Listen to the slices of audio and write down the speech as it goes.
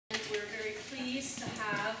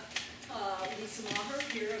Maher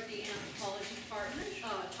here of the Anthropology Department,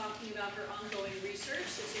 talking about her ongoing research.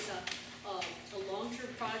 This is a long-term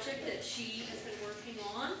project that she has been working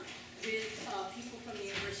on with people from the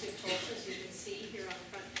University of Tulsa, as you can see here on the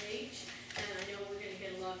front page. And I know we're going to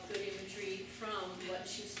get a lot of good imagery from what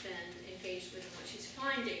she's been engaged with and what she's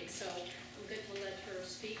finding. So I'm going to let her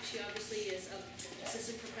speak. She obviously is an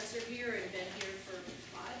assistant professor here and been here for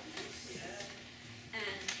 5 years. Yeah.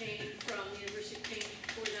 And came from the University of Cambridge.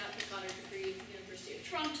 Before that, he got her degree at the University of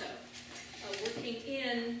Toronto, working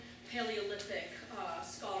in Paleolithic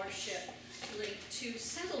scholarship linked to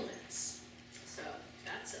settlements. So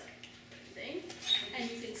that's a thing. And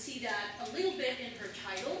you can see that a little bit in her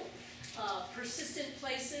title, persistent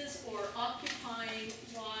places or occupying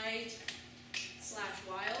wide/wild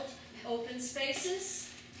open spaces,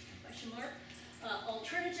 question mark,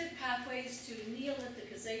 alternative pathways to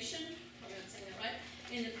Neolithization, I'm not saying that right,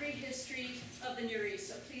 in the prehistory of the Near East.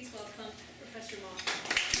 So please welcome Professor Maher.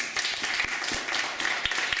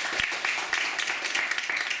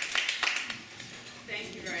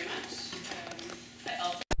 Thank you very much. I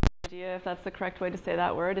also idea if that's the correct way to say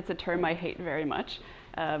that word. It's a term I hate very much,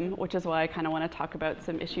 which is why I kind of want to talk about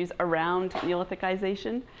some issues around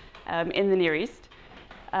Neolithization in the Near East.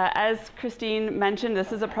 As Christine mentioned,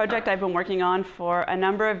 this is a project I've been working on for a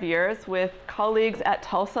number of years with colleagues at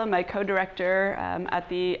Tulsa. My co-director at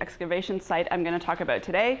the excavation site I'm going to talk about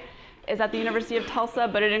today is at the University of Tulsa,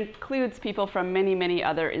 but it includes people from many, many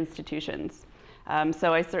other institutions.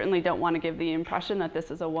 So I certainly don't want to give the impression that this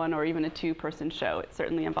is a 1 or even a 2-person show. It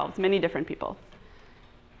certainly involves many different people.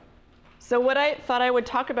 So what I thought I would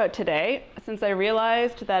talk about today, since I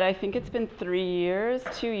realized that I think it's been 3 years,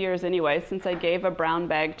 2 years anyway, since I gave a brown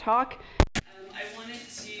bag talk. I wanted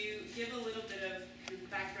to give a little bit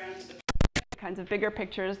of background to the kinds of bigger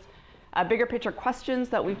picture questions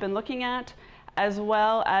that we've been looking at, as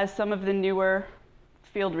well as some of the newer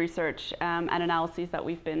field research and analyses that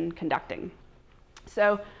we've been conducting.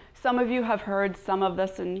 So some of you have heard some of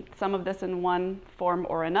this in one form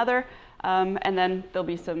or another. And then there'll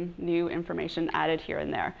be some new information added here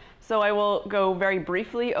and there. So I will go very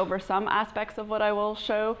briefly over some aspects of what I will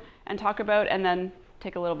show and talk about, and then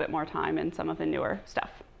take a little bit more time in some of the newer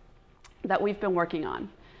stuff that we've been working on.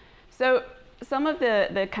 So some of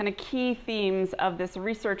the kind of key themes of this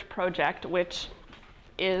research project, which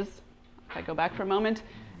is, if I go back for a moment,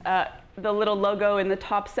 the little logo in the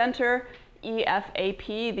top center,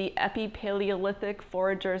 EFAP, the Epipalaeolithic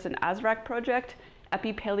Foragers and Azraq Project.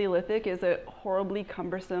 Epipalaeolithic is a horribly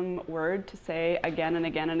cumbersome word to say again and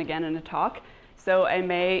again and again in a talk. So I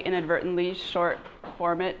may inadvertently short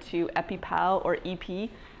form it to Epipal or EP,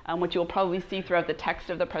 which you'll probably see throughout the text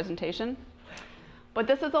of the presentation. But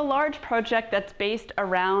this is a large project that's based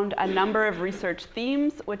around a number of research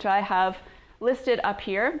themes, which I have listed up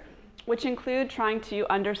here, which include trying to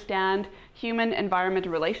understand human-environment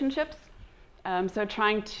relationships. So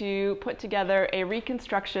trying to put together a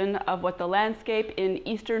reconstruction of what the landscape in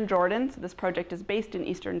Eastern Jordan, so this project is based in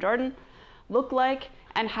Eastern Jordan, look like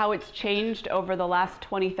and how it's changed over the last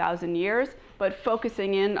 20,000 years, but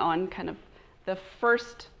focusing in on kind of the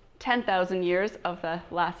first 10,000 years of the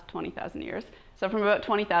last 20,000 years. So from about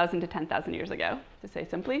 20,000 to 10,000 years ago, to say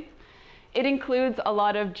simply. It includes a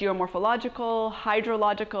lot of geomorphological,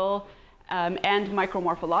 hydrological, and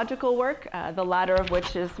micromorphological work, the latter of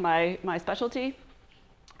which is my specialty.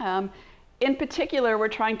 In particular, we're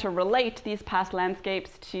trying to relate these past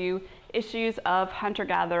landscapes to issues of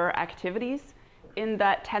hunter-gatherer activities in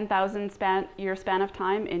that 10,000-year span of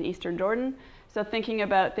time in Eastern Jordan. So thinking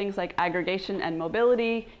about things like aggregation and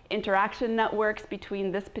mobility, interaction networks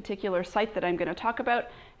between this particular site that I'm going to talk about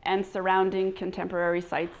and surrounding contemporary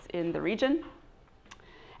sites in the region.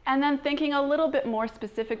 And then thinking a little bit more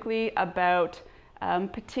specifically about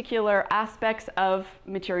particular aspects of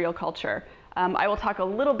material culture. I will talk a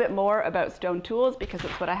little bit more about stone tools because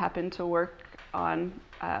it's what I happen to work on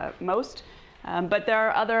most. But there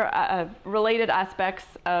are other related aspects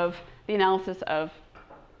of the analysis of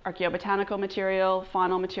archaeobotanical material,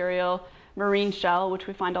 faunal material, marine shell, which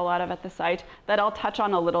we find a lot of at the site, that I'll touch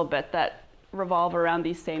on a little bit that revolve around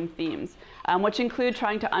these same themes, which include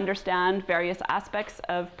trying to understand various aspects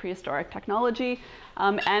of prehistoric technology.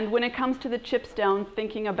 And when it comes to the chipstone,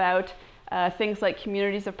 thinking about things like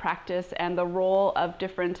communities of practice and the role of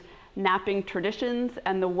different napping traditions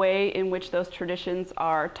and the way in which those traditions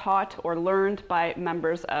are taught or learned by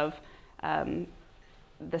members of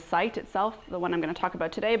the site itself, the one I'm going to talk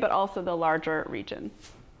about today, but also the larger region.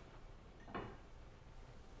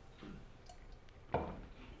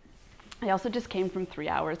 I also just came from 3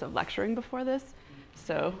 hours of lecturing before this,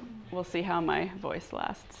 so we'll see how my voice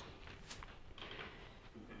lasts.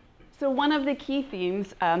 So one of the key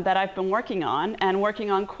themes that I've been working on, and working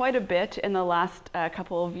on quite a bit in the last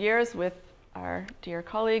couple of years with our dear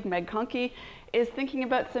colleague Meg Conkey, is thinking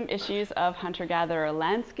about some issues of hunter-gatherer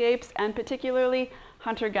landscapes, and particularly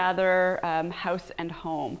hunter-gatherer house and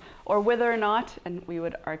home, or whether or not, and we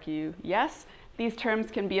would argue yes, these terms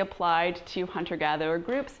can be applied to hunter-gatherer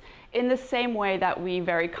groups in the same way that we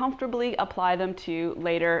very comfortably apply them to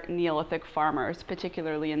later Neolithic farmers,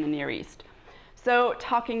 particularly in the Near East. So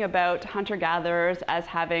talking about hunter-gatherers as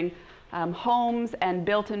having homes and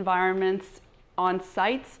built environments on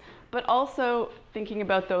sites, but also thinking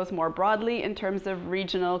about those more broadly in terms of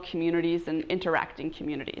regional communities and interacting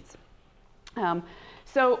communities.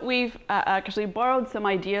 So we've actually borrowed some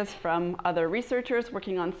ideas from other researchers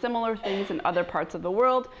working on similar things in other parts of the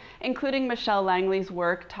world, including Michelle Langley's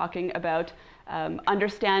work talking about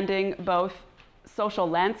understanding both social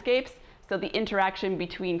landscapes, so the interaction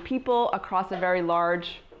between people across a very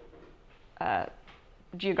large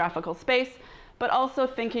geographical space, but also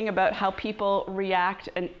thinking about how people react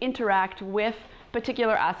and interact with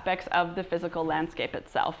particular aspects of the physical landscape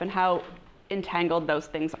itself and how entangled those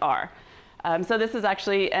things are. So this is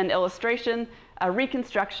actually an illustration, a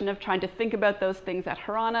reconstruction of trying to think about those things at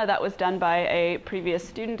Kharaneh that was done by a previous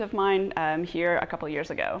student of mine here a couple years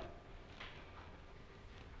ago.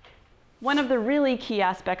 One of the really key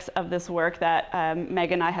aspects of this work that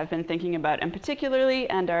Meg and I have been thinking about, and particularly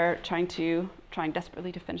and are trying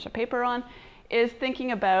desperately to finish a paper on, is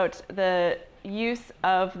thinking about the use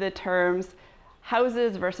of the terms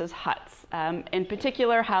houses versus huts. In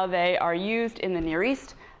particular, how they are used in the Near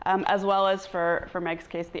East, as well as for Meg's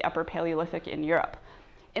case, the Upper Paleolithic in Europe.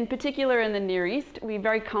 In particular, in the Near East, we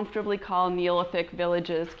very comfortably call Neolithic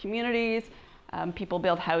villages communities. People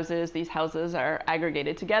build houses. These houses are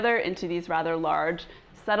aggregated together into these rather large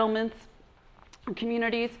settlements,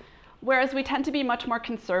 communities, whereas we tend to be much more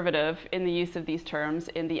conservative in the use of these terms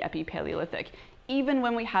in the Epipalaeolithic. Even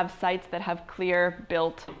when we have sites that have clear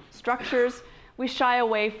built structures, we shy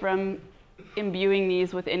away from imbuing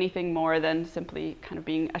these with anything more than simply kind of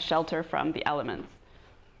being a shelter from the elements.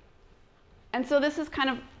 And so this has kind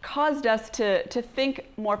of caused us to think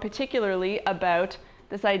more particularly about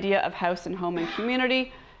this idea of house and home and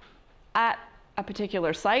community at a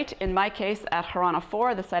particular site, in my case at Kharaneh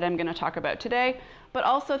IV, the site I'm going to talk about today, but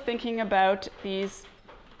also thinking about these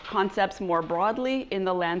concepts more broadly in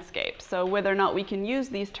the landscape. So whether or not we can use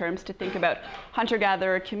these terms to think about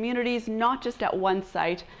hunter-gatherer communities, not just at one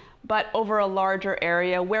site, but over a larger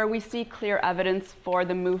area where we see clear evidence for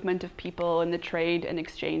the movement of people and the trade and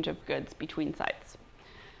exchange of goods between sites.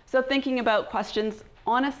 So thinking about questions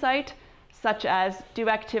on a site, such as do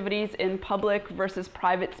activities in public versus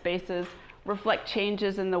private spaces reflect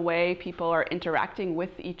changes in the way people are interacting with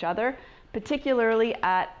each other, particularly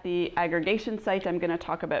at the aggregation site I'm going to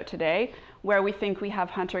talk about today, where we think we have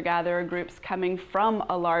hunter-gatherer groups coming from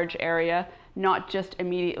a large area, not just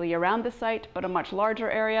immediately around the site, but a much larger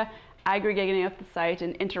area, aggregating at the site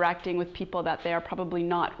and interacting with people that they are probably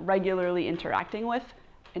not regularly interacting with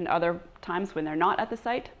in other times when they're not at the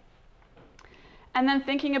site. And then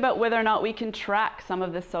thinking about whether or not we can track some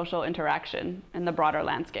of this social interaction in the broader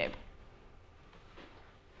landscape.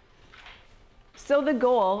 So the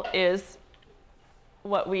goal is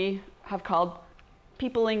what we have called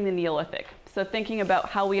peopling the Neolithic. So thinking about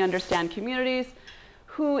how we understand communities,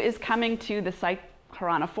 who is coming to the site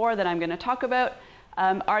Kharaneh IV that I'm going to talk about,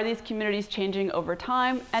 are these communities changing over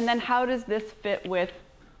time, and then how does this fit with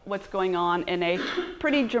what's going on in a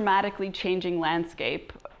pretty dramatically changing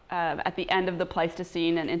landscape at the end of the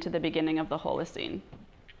Pleistocene and into the beginning of the Holocene.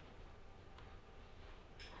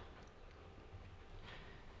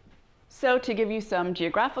 So to give you some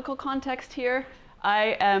geographical context here,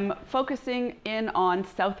 I am focusing in on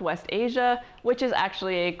Southwest Asia, which is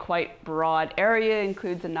actually a quite broad area,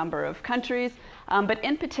 includes a number of countries. But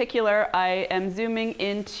in particular, I am zooming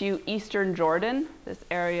into Eastern Jordan, this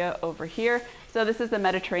area over here. So this is the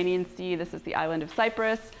Mediterranean Sea, this is the island of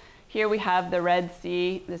Cyprus. Here we have the Red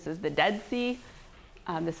Sea, this is the Dead Sea,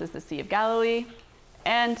 this is the Sea of Galilee.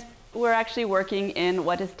 And we're actually working in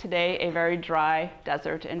what is today a very dry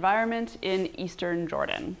desert environment in Eastern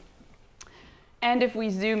Jordan. And if we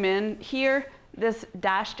zoom in here, this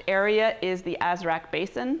dashed area is the Azraq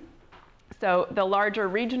Basin. So the larger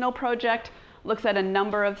regional project looks at a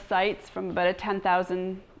number of sites from about a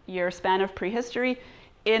 10,000 year span of prehistory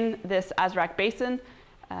in this Azraq Basin.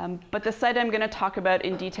 But the site I'm going to talk about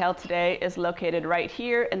in detail today is located right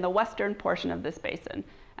here in the western portion of this basin.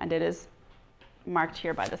 And it is marked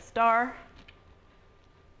here by the star.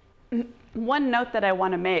 One note that I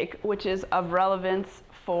want to make, which is of relevance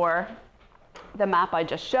for the map I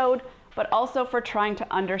just showed, but also for trying to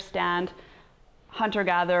understand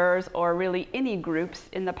hunter-gatherers or really any groups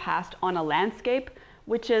in the past on a landscape,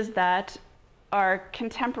 which is that our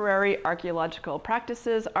contemporary archaeological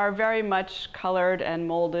practices are very much colored and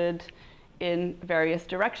molded in various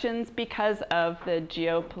directions because of the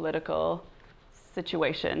geopolitical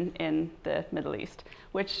situation in the Middle East,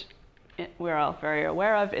 which we're all very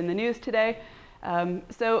aware of in the news today.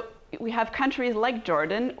 So we have countries like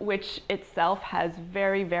Jordan, which itself has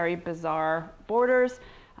very, very bizarre borders,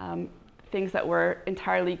 things that were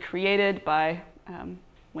entirely created by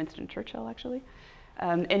Winston Churchill, actually,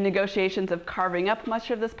 in negotiations of carving up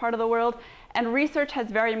much of this part of the world. And research has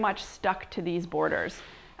very much stuck to these borders.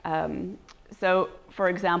 So, for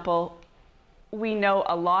example, we know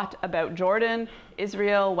a lot about Jordan,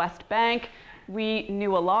 Israel, West Bank. We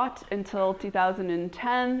knew a lot until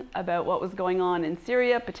 2010 about what was going on in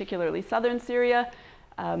Syria, particularly southern Syria.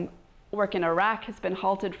 Work in Iraq has been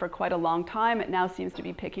halted for quite a long time. It now seems to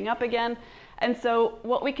be picking up again. And so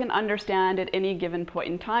what we can understand at any given point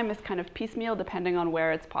in time is kind of piecemeal, depending on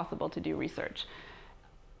where it's possible to do research.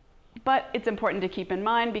 But it's important to keep in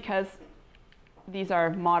mind because these are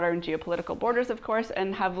modern geopolitical borders, of course,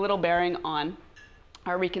 and have little bearing on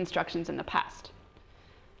our reconstructions in the past.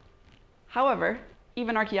 However,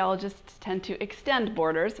 even archaeologists tend to extend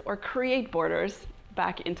borders or create borders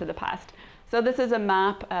back into the past. So this is a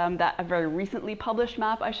map, a very recently published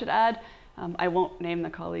map, I should add. I won't name the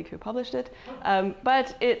colleague who published it,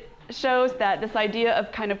 but it shows that this idea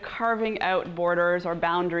of kind of carving out borders or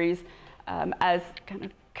boundaries as kind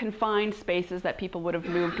of confined spaces that people would have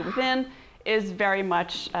moved within is very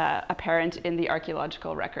much apparent in the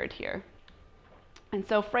archaeological record here. And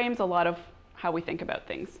so frames a lot of how we think about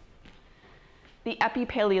things. The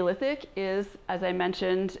Epipalaeolithic is, as I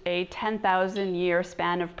mentioned, a 10,000 year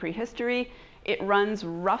span of prehistory. It runs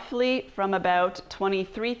roughly from about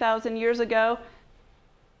 23,000 years ago,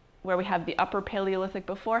 where we have the Upper Paleolithic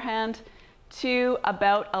beforehand, to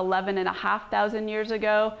about 11,500 years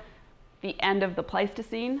ago, the end of the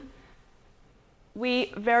Pleistocene.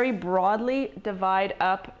 We very broadly divide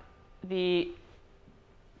up the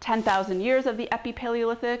 10,000 years of the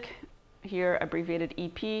Epipalaeolithic, here abbreviated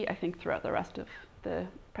EP. I think throughout the rest of the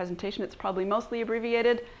presentation it's probably mostly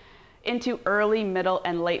abbreviated, into early, middle,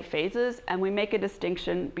 and late phases. And we make a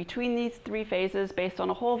distinction between these three phases based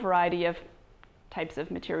on a whole variety of types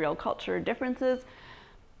of material culture differences,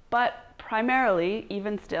 but primarily,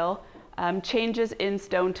 even still, changes in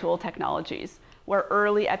stone tool technologies, where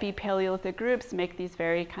early Epipalaeolithic groups make these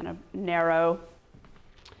very kind of narrow,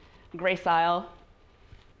 gracile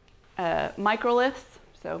microliths,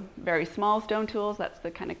 so very small stone tools. That's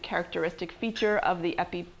the kind of characteristic feature of the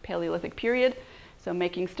Epipalaeolithic period. So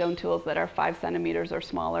making stone tools that are 5 centimeters or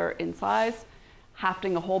smaller in size,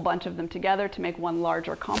 hafting a whole bunch of them together to make one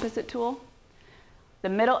larger composite tool. The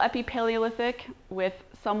Middle Epipalaeolithic with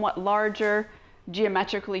somewhat larger,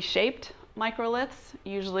 geometrically shaped microliths,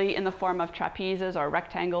 usually in the form of trapezes or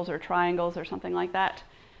rectangles or triangles or something like that.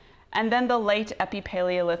 And then the Late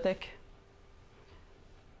Epipalaeolithic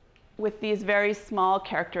with these very small,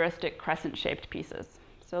 characteristic crescent-shaped pieces.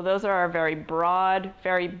 So those are our very broad,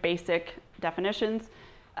 very basic definitions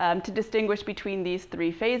to distinguish between these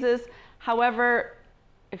three phases. However,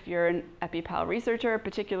 if you're an Epipal researcher,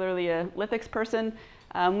 particularly a lithics person,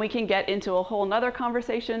 we can get into a whole nother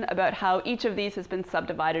conversation about how each of these has been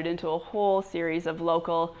subdivided into a whole series of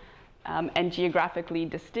local and geographically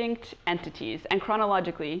distinct entities and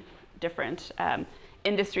chronologically different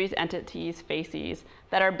industries, entities, facies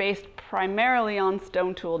that are based primarily on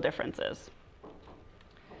stone tool differences.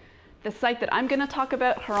 The site that I'm going to talk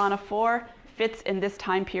about, Kharaneh IV, fits in this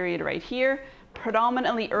time period right here,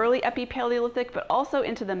 predominantly early Epipalaeolithic, but also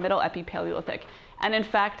into the Middle Epipalaeolithic. And in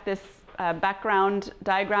fact, this background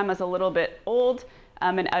diagram is a little bit old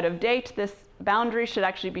and out of date. This boundary should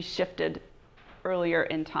actually be shifted earlier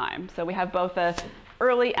in time. So we have both a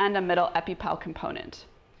early and a middle Epipal component.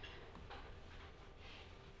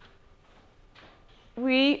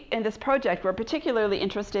 We, in this project, were particularly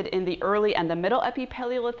interested in the early and the middle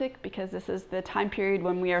Epipalaeolithic because this is the time period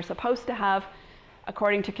when we are supposed to have,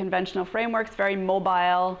 according to conventional frameworks, very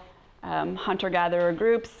mobile hunter-gatherer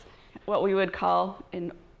groups, what we would call,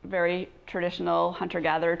 in very traditional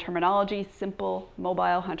hunter-gatherer terminology, simple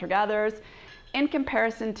mobile hunter-gatherers, in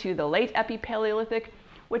comparison to the late Epipalaeolithic,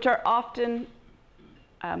 which are often,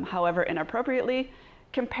 however inappropriately,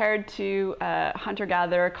 compared to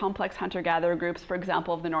complex hunter-gatherer groups, for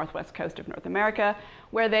example, of the northwest coast of North America,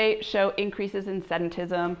 where they show increases in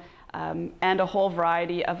sedentism and a whole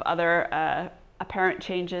variety of other apparent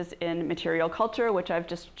changes in material culture, which I've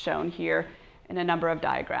just shown here in a number of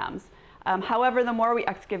diagrams. However, the more we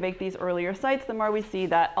excavate these earlier sites, the more we see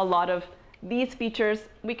that a lot of these features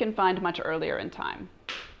we can find much earlier in time.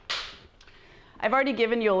 I've already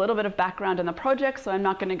given you a little bit of background on the project, so I'm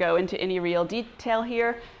not going to go into any real detail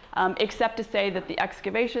here, except to say that the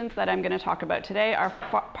excavations that I'm going to talk about today are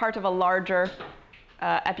part of a larger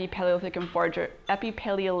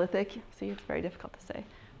Epipalaeolithic see, it's very difficult to say,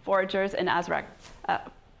 Foragers and Azraq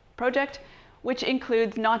Project, which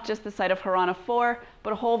includes not just the site of Kharaneh IV,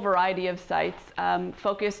 but a whole variety of sites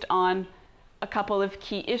focused on a couple of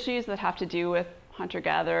key issues that have to do with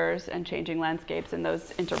hunter-gatherers and changing landscapes and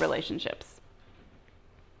those interrelationships.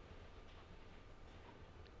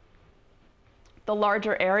 The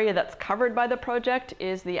larger area that's covered by the project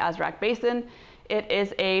is the Azraq Basin. It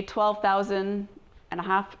is a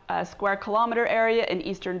 12,500 square kilometer area in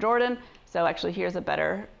eastern Jordan. So actually here's a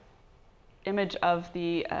better image of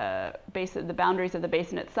the basin, the boundaries of the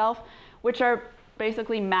basin itself, which are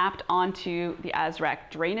basically mapped onto the Azraq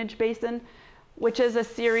drainage basin, which is a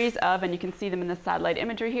series of, and you can see them in the satellite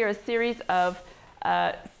imagery here, a series of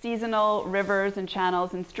seasonal rivers and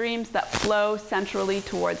channels and streams that flow centrally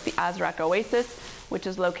towards the Azraq Oasis, which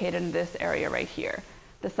is located in this area right here.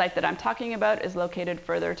 The site that I'm talking about is located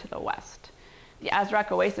further to the west. The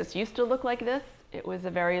Azraq Oasis used to look like this. It was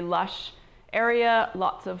a very lush area,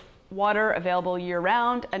 lots of water available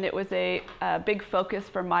year-round, and it was a big focus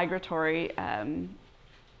for migratory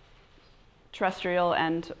terrestrial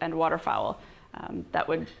and waterfowl that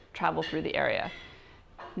would travel through the area.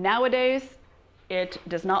 Nowadays, it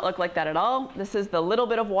does not look like that at all. This is the little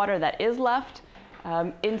bit of water that is left.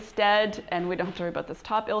 Instead, and we don't have to worry about this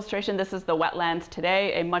top illustration, this is the wetlands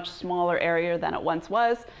today, a much smaller area than it once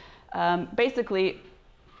was. Basically,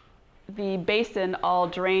 the basin all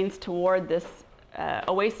drains toward this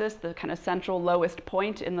oasis, the kind of central lowest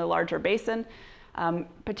point in the larger basin,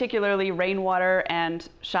 particularly rainwater and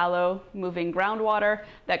shallow moving groundwater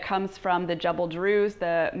that comes from the Jebel Druze,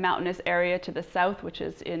 the mountainous area to the south, which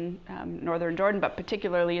is in northern Jordan, but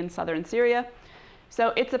particularly in southern Syria.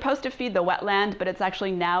 So it's supposed to feed the wetland, but it's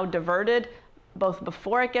actually now diverted both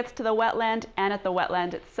before it gets to the wetland and at the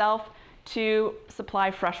wetland itself to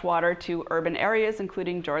supply fresh water to urban areas,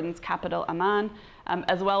 including Jordan's capital, Amman,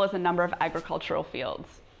 as well as a number of agricultural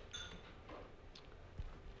fields.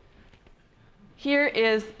 Here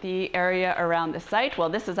is the area around the site. Well,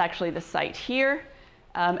 this is actually the site here,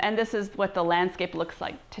 and this is what the landscape looks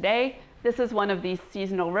like today. This is one of these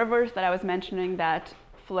seasonal rivers that I was mentioning that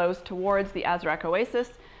flows towards the Azraq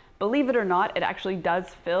Oasis. Believe it or not, it actually does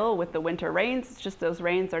fill with the winter rains. It's just those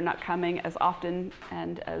rains are not coming as often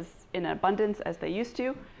and as in abundance as they used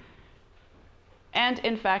to. And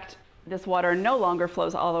in fact, this water no longer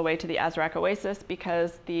flows all the way to the Azraq Oasis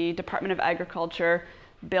because the Department of Agriculture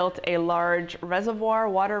built a large reservoir,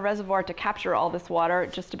 water reservoir, to capture all this water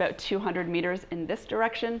just about 200 meters in this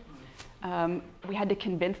direction. We had to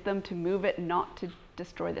convince them to move it, not to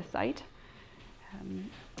destroy the site.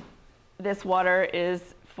 This water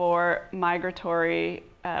is for migratory,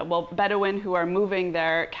 Bedouin who are moving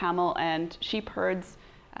their camel and sheep herds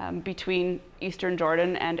between eastern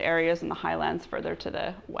Jordan and areas in the highlands further to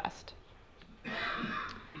the west.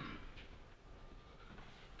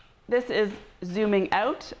 This is zooming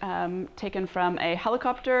out, taken from a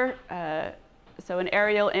helicopter. So an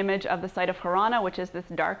aerial image of the site of Kharaneh, which is this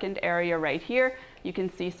darkened area right here. You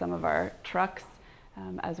can see some of our trucks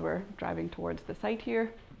as we're driving towards the site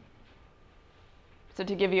here. So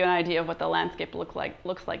to give you an idea of what the landscape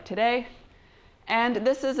looks like today. And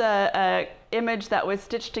this is an image that was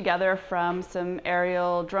stitched together from some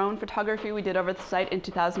aerial drone photography we did over the site in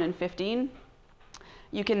 2015.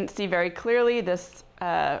 You can see very clearly this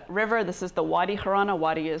river. This is the Wadi Kharaneh.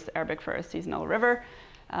 Wadi is Arabic for a seasonal river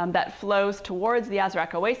that flows towards the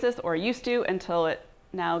Azraq Oasis, or used to, until it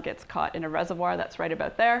now gets caught in a reservoir that's right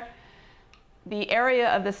about there. The area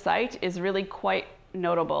of the site is really quite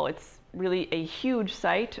notable. It's really a huge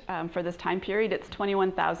site for this time period. It's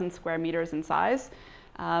 21,000 square meters in size.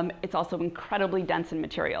 It's also incredibly dense in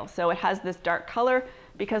material. So it has this dark color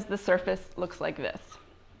because the surface looks like this.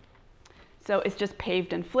 So it's just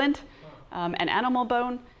paved in flint and animal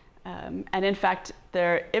bone. And in fact,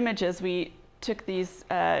 their images, we took these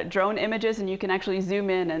drone images, and you can actually zoom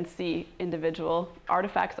in and see individual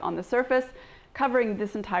artifacts on the surface covering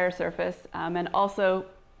this entire surface, and also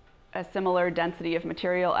a similar density of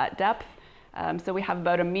material at depth. So we have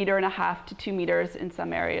about 1.5 meters to 2 meters in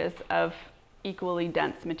some areas of equally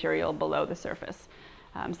dense material below the surface.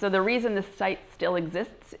 So the reason this site still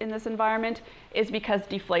exists in this environment is because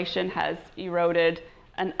deflation has eroded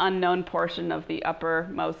an unknown portion of the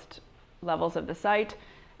uppermost levels of the site.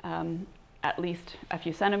 at least a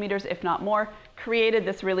few centimeters, if not more, created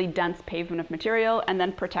this really dense pavement of material and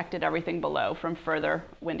then protected everything below from further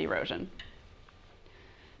wind erosion.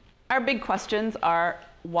 Our big questions are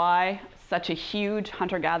why such a huge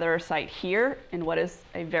hunter-gatherer site here in what is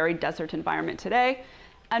a very desert environment today,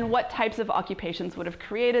 and what types of occupations would have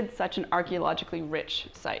created such an archaeologically rich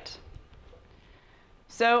site.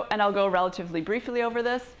 So, and I'll go relatively briefly over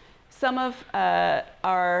this, some of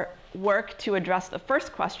our work to address the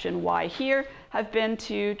first question, why here, have been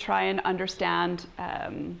to try and understand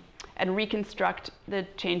and reconstruct the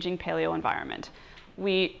changing paleo environment.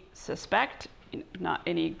 We suspect, not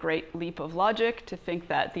any great leap of logic, to think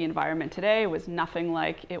that the environment today was nothing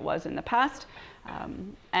like it was in the past,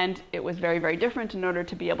 and it was very, very different in order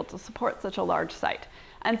to be able to support such a large site.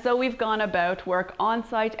 And so we've gone about work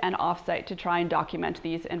on-site and off-site to try and document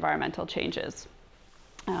these environmental changes.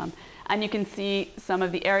 And you can see some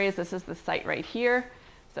of the areas. This is the site right here.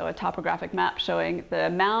 So a topographic map showing the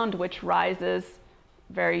mound, which rises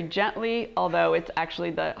very gently, although it's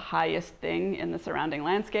actually the highest thing in the surrounding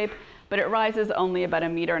landscape. But it rises only about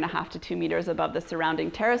 1.5 meters to 2 meters above the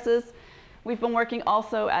surrounding terraces. We've been working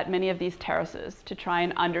also at many of these terraces to try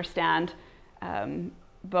and understand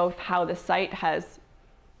both how the site has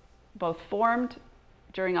both formed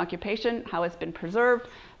during occupation, how it's been preserved,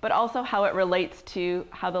 but also how it relates to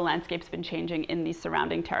how the landscape's been changing in these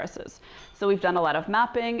surrounding terraces. So we've done a lot of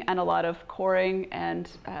mapping and a lot of coring and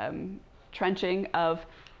trenching of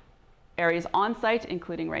areas on site,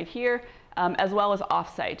 including right here, as well as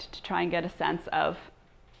off site, to try and get a sense of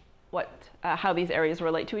how these areas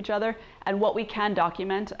relate to each other and what we can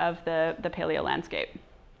document of the paleo landscape.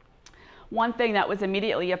 One thing that was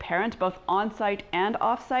immediately apparent both on site and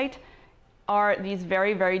off site are these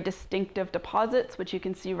very, very distinctive deposits, which you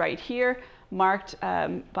can see right here, marked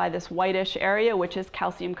by this whitish area, which is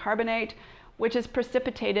calcium carbonate, which is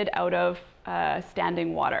precipitated out of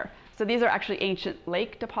standing water. So these are actually ancient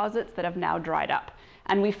lake deposits that have now dried up.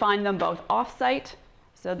 And we find them both off-site,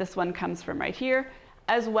 so this one comes from right here,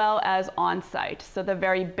 as well as on-site. So the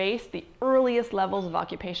very base, the earliest levels of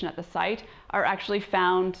occupation at the site are actually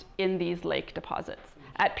found in these lake deposits.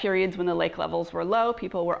 At periods when the lake levels were low,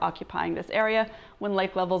 people were occupying this area. When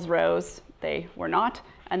lake levels rose, they were not.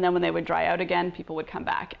 And then when they would dry out again, people would come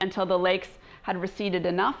back until the lakes had receded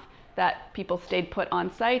enough that people stayed put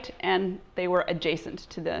on site and they were adjacent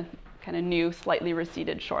to the kind of new, slightly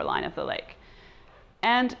receded shoreline of the lake.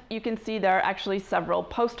 And you can see there are actually several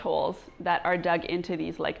post holes that are dug into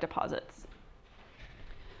these lake deposits.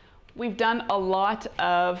 We've done a lot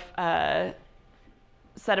of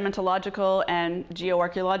sedimentological and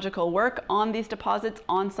geoarchaeological work on these deposits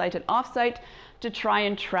on-site and off-site to try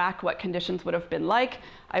and track what conditions would have been like.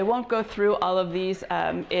 I won't go through all of these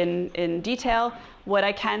in detail. What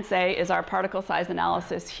I can say is our particle size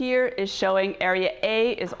analysis here is showing area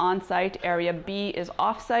A is on-site, area B is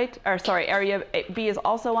off-site, or sorry, area B is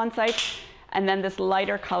also on-site, and then this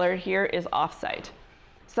lighter color here is off-site.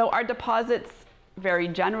 So our deposits very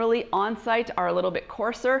generally on-site are a little bit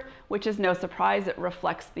coarser, which is no surprise. It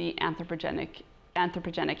reflects the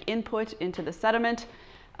anthropogenic input into the sediment.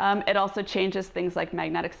 It also changes things like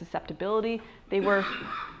magnetic susceptibility. They were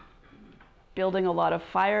building a lot of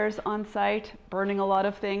fires on site, burning a lot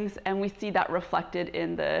of things, and we see that reflected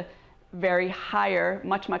in the very higher,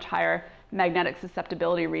 much higher magnetic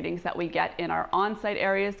susceptibility readings that we get in our on-site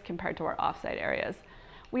areas compared to our off-site areas.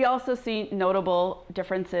 We also see notable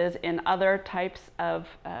differences in other types of,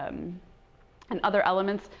 and other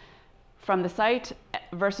elements from the site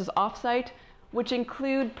versus off-site, which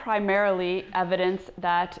include primarily evidence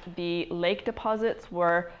that the lake deposits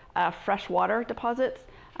were freshwater deposits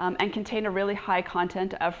and contain a really high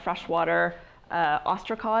content of freshwater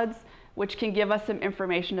ostracods, which can give us some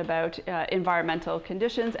information about environmental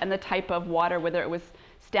conditions and the type of water, whether it was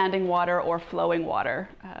standing water or flowing water.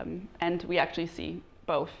 And we actually see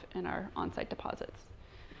both in our on-site deposits.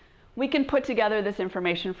 We can put together this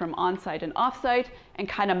information from on-site and off-site and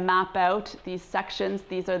kind of map out these sections.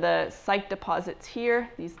 These are the site deposits here,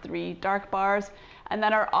 these 3 dark bars, and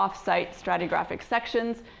then our off-site stratigraphic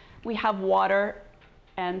sections. We have water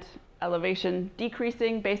and elevation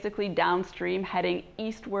decreasing, basically downstream, heading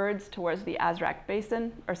eastwards towards the Azraq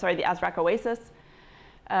basin, or sorry, the Azraq oasis.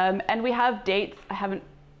 And we have dates. I haven't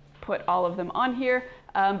put all of them on here,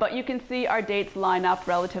 but you can see our dates line up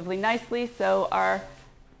relatively nicely. So our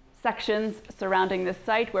sections surrounding this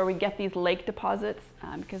site where we get these lake deposits,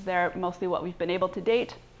 because they're mostly what we've been able to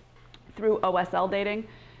date through OSL dating,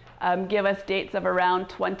 give us dates of around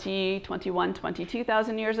 20, 21,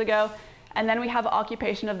 22,000 years ago. And then we have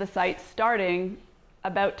occupation of the site starting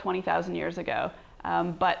about 20,000 years ago,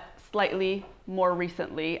 but slightly more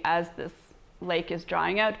recently as this lake is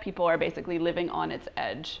drying out, people are basically living on its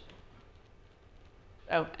edge.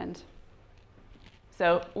 Oh, and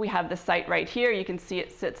so we have the site right here. You can see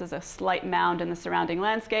it sits as a slight mound in the surrounding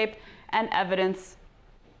landscape, and evidence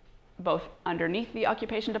both underneath the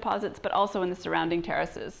occupation deposits, but also in the surrounding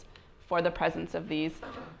terraces for the presence of these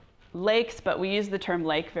lakes, but we use the term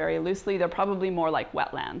lake very loosely. They're probably more like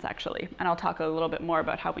wetlands, actually. And I'll talk a little bit more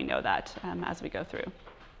about how we know that as we go through.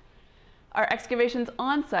 Our excavations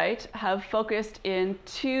on site have focused in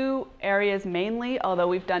two areas mainly, although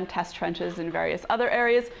we've done test trenches in various other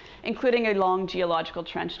areas, including a long geological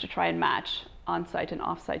trench to try and match on-site and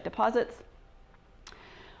off-site deposits.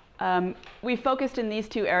 We focused in these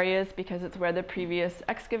two areas because it's where the previous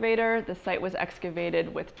excavator, the site was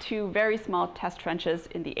excavated with two very small test trenches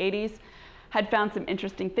in the 80s, had found some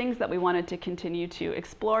interesting things that we wanted to continue to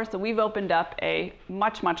explore. So we've opened up a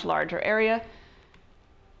much, much larger area.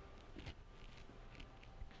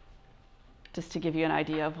 Just to give you an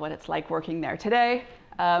idea of what it's like working there today.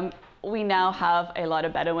 We now have a lot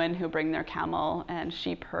of Bedouin who bring their camel and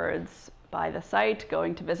sheep herds by the site,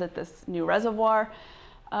 going to visit this new reservoir.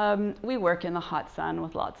 We work in the hot sun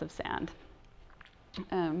with lots of sand.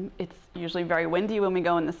 It's usually very windy when we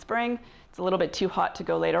go in the spring. It's a little bit too hot to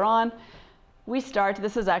go later on. We start,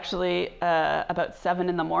 this is actually about 7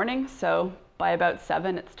 in the morning, so by about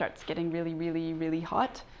 7 it starts getting really, really, really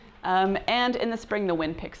hot. And in the spring the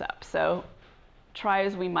wind picks up. So try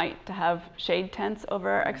as we might to have shade tents over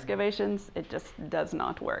our excavations, it just does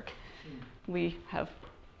not work. We have,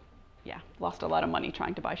 lost a lot of money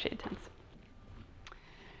trying to buy shade tents.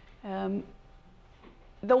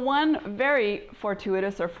 The one very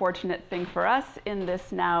fortuitous or fortunate thing for us in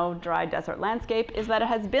this now dry desert landscape is that it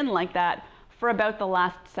has been like that for about the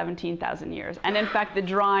last 17,000 years. And in fact, the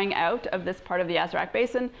drying out of this part of the Azraq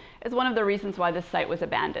Basin is one of the reasons why this site was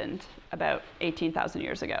abandoned about 18,000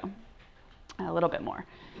 years ago, a little bit more.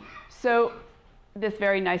 So this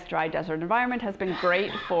very nice dry desert environment has been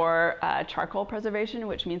great for charcoal preservation,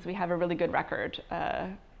 which means we have a really good record,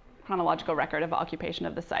 chronological record of occupation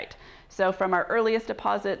of the site. So from our earliest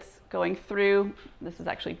deposits going through, this is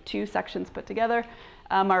actually 2 sections put together,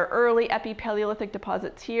 our early Epipalaeolithic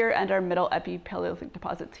deposits here and our middle Epipalaeolithic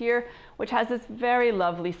deposits here, which has this very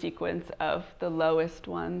lovely sequence of the lowest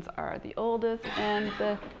ones are the oldest and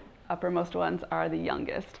the uppermost ones are the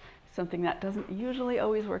youngest, something that doesn't usually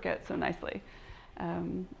always work out so nicely.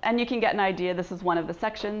 And you can get an idea, this is one of the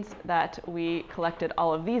sections that we collected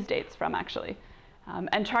all of these dates from, actually.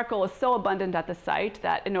 And charcoal is so abundant at the site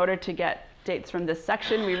that in order to get dates from this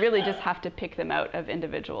section, we really just have to pick them out of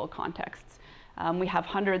individual contexts. We have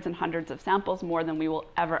hundreds and hundreds of samples, more than we will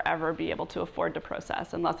ever be able to afford to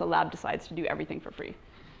process, unless a lab decides to do everything for free.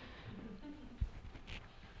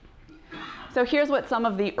 So here's what some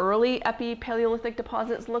of the early Epipalaeolithic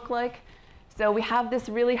deposits look like. So we have this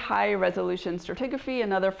really high resolution stratigraphy.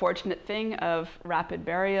 Another fortunate thing of rapid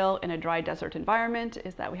burial in a dry desert environment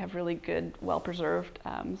is that we have really good, well-preserved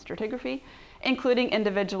stratigraphy, including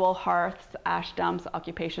individual hearths, ash dumps,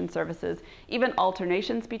 occupation surfaces, even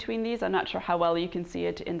alternations between these. I'm not sure how well you can see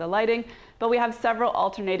it in the lighting, but we have several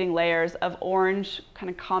alternating layers of orange, kind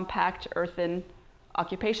of compact earthen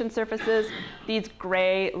occupation surfaces, these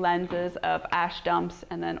gray lenses of ash dumps,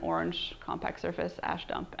 and then orange compact surface, ash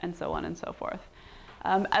dump, and so on and so forth.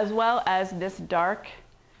 As well as this dark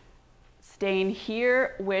stain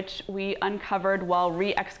here, which we uncovered while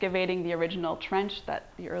re-excavating the original trench that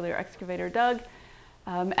the earlier excavator dug.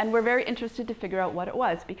 And we're very interested to figure out what it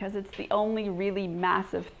was, because it's the only really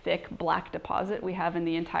massive, thick, black deposit we have in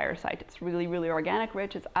the entire site. It's really, really organic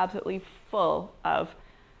rich. It's absolutely full of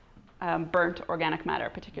burnt organic matter,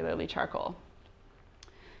 particularly charcoal.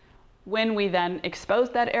 When we then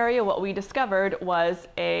exposed that area, what we discovered was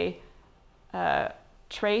a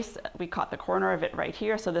trace. We caught the corner of it right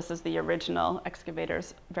here. So this is the original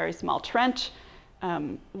excavator's very small trench,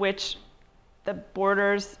 which the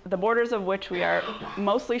borders of which we are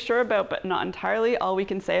mostly sure about, but not entirely. All we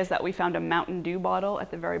can say is that we found a Mountain Dew bottle at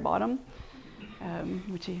the very bottom,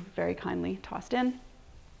 which he very kindly tossed in.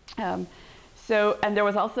 And there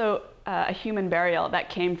was also a human burial that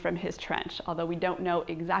came from his trench, although we don't know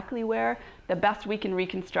exactly where. The best we can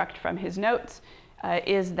reconstruct from his notes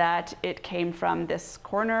is that it came from this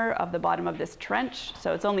corner of the bottom of this trench.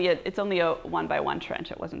 So it's only a 1-by-1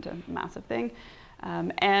 trench. It wasn't a massive thing.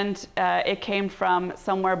 And it came from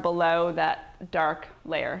somewhere below that dark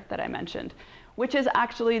layer that I mentioned, which is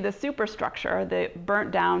actually the superstructure, the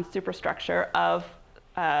burnt down superstructure of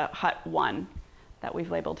Hut 1 that we've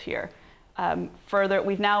labeled here. Further,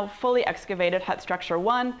 we've now fully excavated hut structure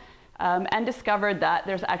 1 and discovered that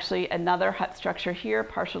there's actually another hut structure here,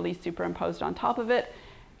 partially superimposed on top of it.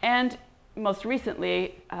 And most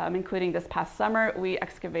recently, including this past summer, we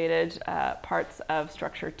excavated parts of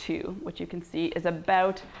structure 2, which you can see is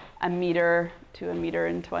about 1 meter to 1.20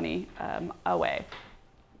 meters away.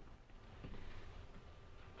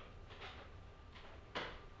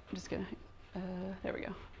 I'm just gonna, there we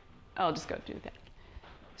go. I'll just go do that.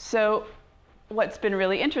 So what's been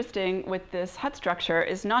really interesting with this hut structure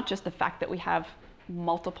is not just the fact that we have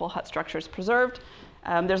multiple hut structures preserved.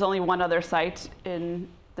 There's only one other site in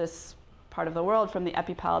this part of the world from the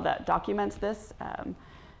Epipal that documents this.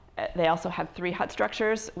 They also have 3 hut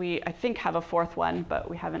structures. We, I think, have a 4th one, but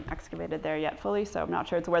we haven't excavated there yet fully, so I'm not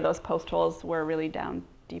sure. It's where those post holes were really down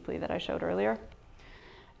deeply that I showed earlier.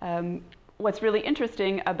 What's really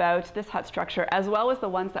interesting about this hut structure, as well as the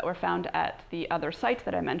ones that were found at the other site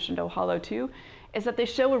that I mentioned, Ohalo 2, is that they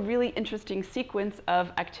show a really interesting sequence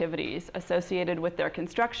of activities associated with their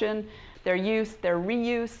construction, their use, their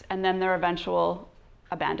reuse, and then their eventual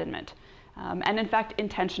abandonment. And in fact,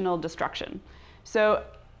 intentional destruction. So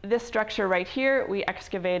this structure right here, we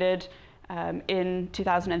excavated in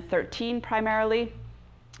 2013 primarily.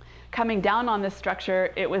 Coming down on this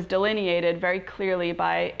structure, it was delineated very clearly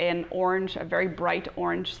by an orange, a very bright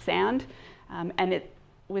orange sand, and it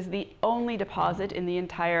was the only deposit in the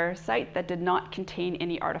entire site that did not contain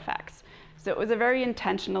any artifacts. So it was a very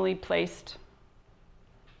intentionally placed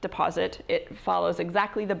deposit. It follows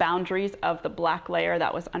exactly the boundaries of the black layer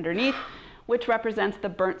that was underneath, which represents the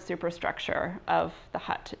burnt superstructure of the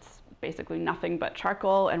hut. It's basically nothing but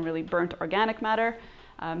charcoal and really burnt organic matter.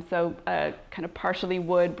 So kind of partially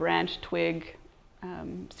wood, branch, twig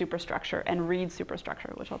superstructure and reed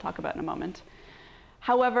superstructure, which I'll talk about in a moment.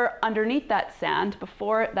 However, underneath that sand,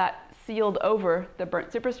 before that sealed over the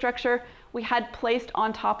burnt superstructure, we had placed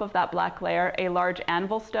on top of that black layer a large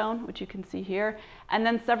anvil stone, which you can see here, and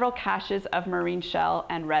then several caches of marine shell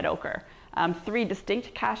and red ochre. 3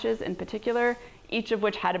 distinct caches in particular, each of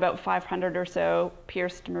which had about 500 or so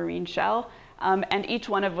pierced marine shell. And each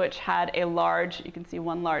one of which had a large, you can see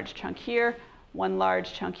one large chunk here, one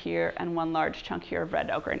large chunk here, and one large chunk here of red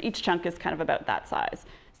ochre. And each chunk is kind of about that size.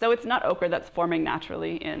 So it's not ochre that's forming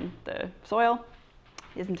naturally in the soil.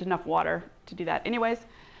 Isn't enough water to do that anyways.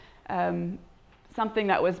 Something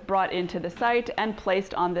that was brought into the site and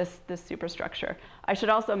placed on this superstructure. I should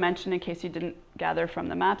also mention, in case you didn't gather from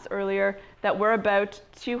the maps earlier, that we're about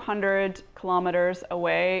 200 kilometers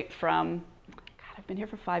away from, I've been here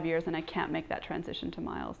for 5 years and I can't make that transition to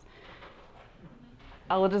miles.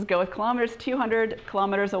 I'll just go with kilometers, 200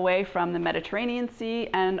 kilometers away from the Mediterranean Sea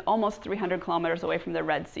and almost 300 kilometers away from the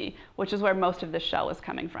Red Sea, which is where most of this shell is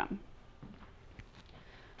coming from.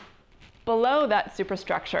 Below that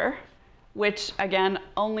superstructure, which again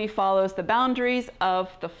only follows the boundaries of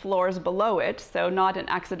the floors below it, so not an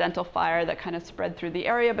accidental fire that kind of spread through the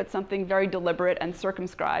area, but something very deliberate and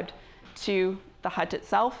circumscribed to the hut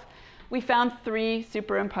itself, we found 3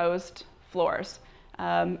 superimposed floors.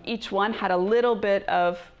 Each one had a little bit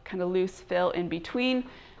of kind of loose fill in between,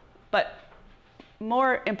 but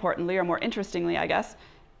more importantly, or more interestingly, I guess,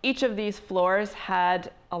 each of these floors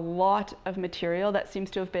had a lot of material that seems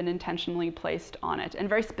to have been intentionally placed on it, and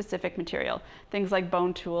very specific material. Things like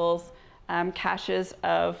bone tools, caches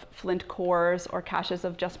of flint cores, or caches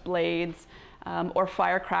of just blades, or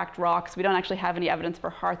fire-cracked rocks. We don't actually have any evidence for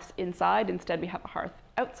hearths inside. Instead, we have a hearth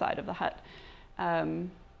outside of the hut.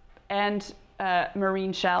 And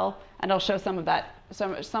marine shell, and I'll show some of that,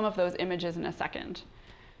 some of those images in a second.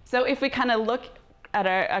 So if we kind of look at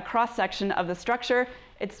a cross-section of the structure,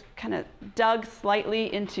 it's kind of dug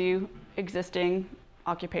slightly into existing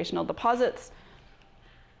occupational deposits.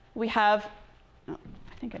 We have, oh,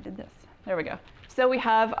 I think I did this. There we go. So we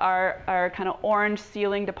have our kind of orange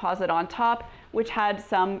ceiling deposit on top, which had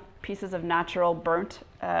some pieces of natural burnt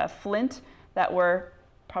flint that were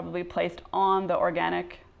probably placed on the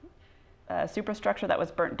organic superstructure that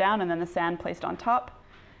was burnt down, and then the sand placed on top.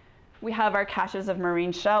 We have our caches of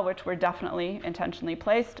marine shell, which were definitely intentionally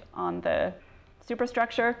placed on the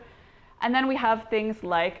superstructure. And then we have things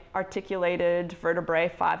like articulated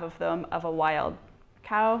vertebrae, 5 of them, of a wild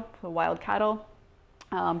cow, a wild cattle,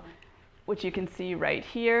 which you can see right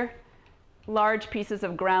here. Large pieces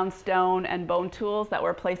of ground stone and bone tools that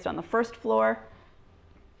were placed on the first floor.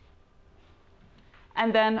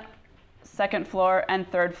 And then 2nd floor and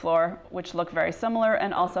 3rd floor, which look very similar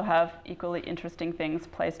and also have equally interesting things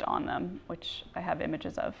placed on them, which I have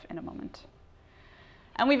images of in a moment.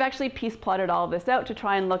 And we've actually piece plotted all of this out to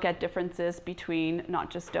try and look at differences between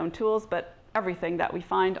not just stone tools, but everything that we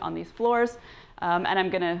find on these floors. And I'm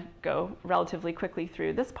going to go relatively quickly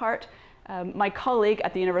through this part. My colleague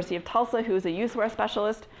at the University of Tulsa, who is a useware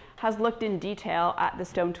specialist, has looked in detail at the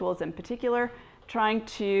stone tools in particular. trying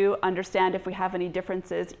to understand if we have any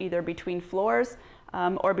differences either between floors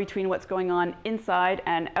or between what's going on inside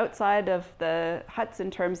and outside of the huts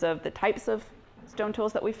in terms of the types of stone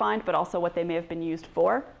tools that we find, but also what they may have been used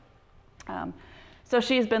for. So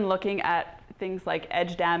she's been looking at things like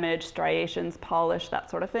edge damage, striations, polish, that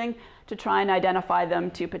sort of thing, to try and identify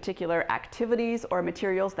them to particular activities or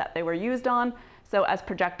materials that they were used on. So as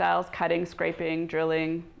projectiles, cutting, scraping,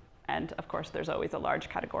 drilling, and of course there's always a large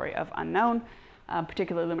category of unknown,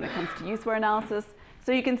 particularly when it comes to use-wear analysis.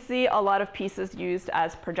 So you can see a lot of pieces used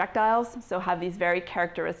as projectiles, so have these very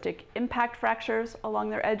characteristic impact fractures along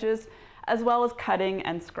their edges, as well as cutting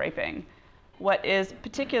and scraping. What is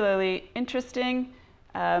particularly interesting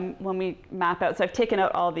when we map out, so I've taken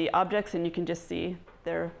out all the objects and you can just see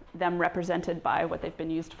them represented by what they've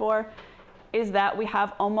been used for, is that we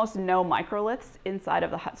have almost no microliths inside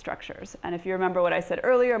of the hut structures. And if you remember what I said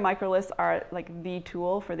earlier, microliths are like the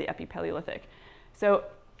tool for the Epipalaeolithic. So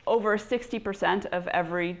over 60% of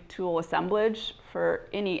every tool assemblage for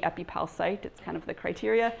any epipal site, it's kind of the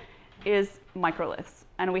criteria, is microliths.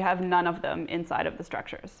 And we have none of them inside of the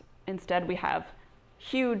structures. Instead, we have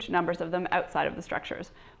huge numbers of them outside of the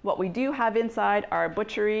structures. What we do have inside are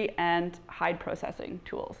butchery and hide processing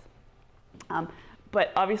tools.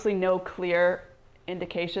 But obviously no clear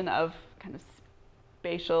indication of kind of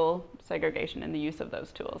spatial segregation in the use of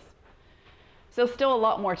those tools. So still a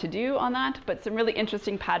lot more to do on that, but some really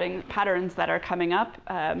interesting patterns that are coming up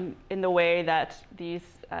in the way that these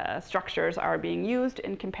structures are being used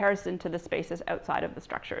in comparison to the spaces outside of the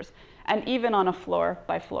structures, and even on a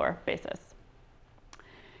floor-by-floor basis.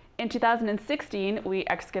 In 2016, we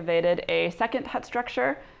excavated a second hut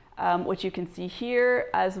structure, which you can see here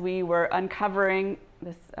as we were uncovering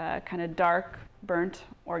this kind of dark, burnt,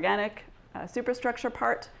 organic superstructure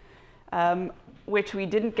part, which we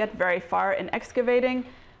didn't get very far in excavating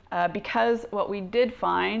because what we did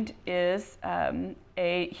find is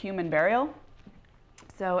a human burial.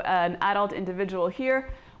 So an adult individual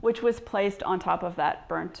here, which was placed on top of that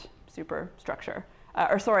burnt superstructure.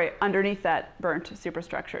 Underneath that burnt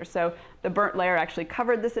superstructure. So the burnt layer actually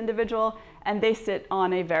covered this individual, and they sit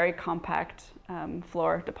on a very compact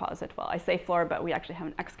floor deposit. Well, I say floor, but we actually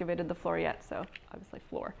haven't excavated the floor yet, so obviously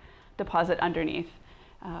floor deposit underneath.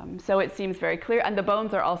 So it seems very clear, and the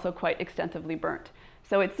bones are also quite extensively burnt.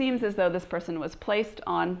 So it seems as though this person was placed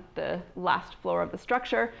on the last floor of the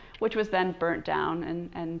structure, which was then burnt down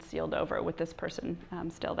and sealed over with this person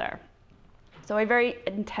still there. So a very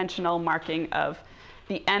intentional marking of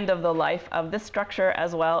the end of the life of this structure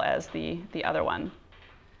as well as the other one.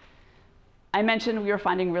 I mentioned we were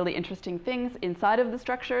finding really interesting things inside of the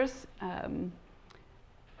structures.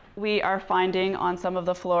 We are finding on some of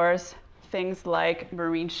the floors things like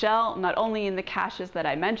marine shell, not only in the caches that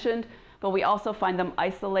I mentioned, but we also find them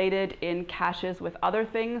isolated in caches with other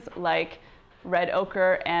things like red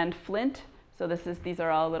ochre and flint. So these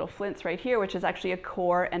are all little flints right here, which is actually a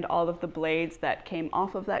core and all of the blades that came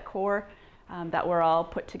off of that core that were all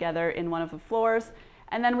put together in one of the floors.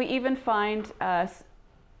 And then we even find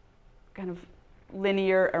kind of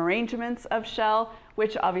linear arrangements of shell,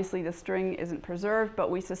 which obviously the string isn't preserved,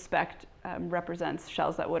 but we suspect represents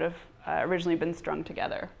shells that would have originally been strung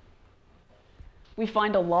together. We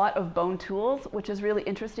find a lot of bone tools, which is really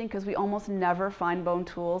interesting because we almost never find bone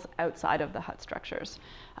tools outside of the hut structures.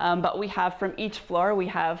 But we have, from each floor, we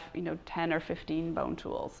have 10 or 15 bone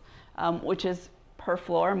tools, which is per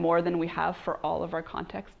floor more than we have for all of our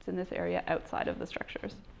contexts in this area outside of the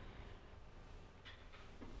structures.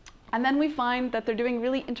 And then we find that they're doing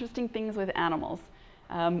really interesting things with animals,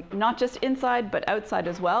 not just inside, but outside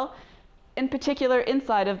as well. In particular,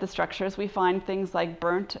 inside of the structures, we find things like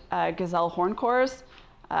burnt gazelle horn cores,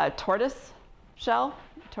 tortoise shell,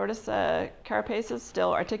 tortoise carapaces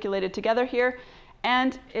still articulated together here,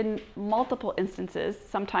 and in multiple instances,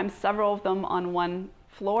 sometimes several of them on one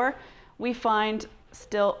floor, we find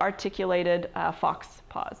still articulated fox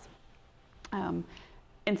paws.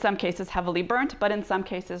 In some cases heavily burnt, but in some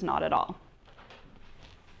cases not at all.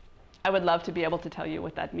 I would love to be able to tell you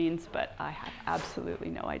what that means, but I have absolutely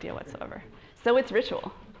no idea whatsoever. So it's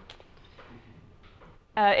ritual.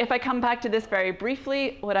 If I come back to this very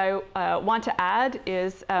briefly, what I want to add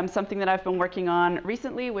is something that I've been working on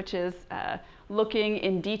recently, which is looking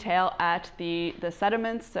in detail at the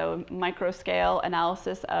sediments, so microscale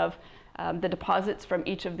analysis of the deposits from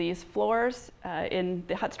each of these floors in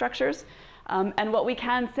the hut structures. And what we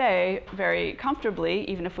can say very comfortably,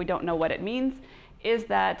 even if we don't know what it means, is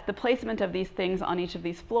that the placement of these things on each of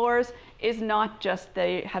these floors is not just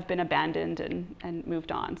they have been abandoned and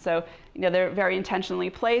moved on. So they're very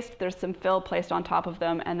intentionally placed. There's some fill placed on top of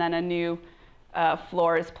them, and then a new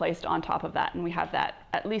floor is placed on top of that, and we have that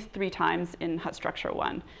at least 3 times in hut structure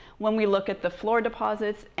 1. When we look at the floor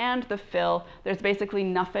deposits and the fill, there's basically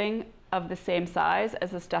nothing of the same size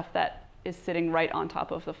as the stuff that is sitting right on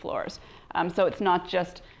top of the floors. So it's not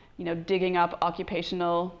just digging up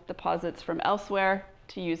occupational deposits from elsewhere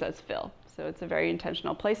to use as fill. So it's a very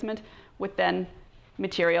intentional placement with then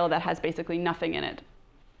material that has basically nothing in it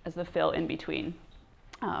as the fill in between.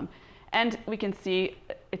 And we can see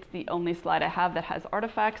it's the only slide I have that has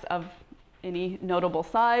artifacts of any notable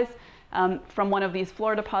size from one of these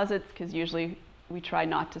floor deposits, because usually we try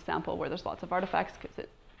not to sample where there's lots of artifacts because it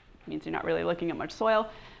means you're not really looking at much soil.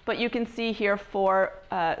 But you can see here 4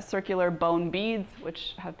 circular bone beads,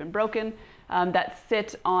 which have been broken, that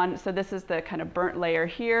sit on, so this is the kind of burnt layer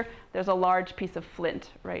here. There's a large piece of flint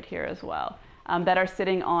right here as well, that are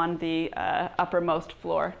sitting on the uppermost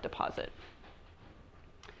floor deposit.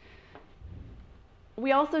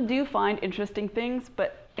 We also do find interesting things,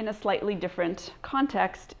 but in a slightly different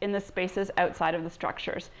context in the spaces outside of the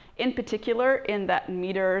structures. In particular, in that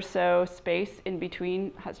meter or so space in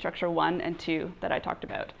between hut structure 1 and 2 that I talked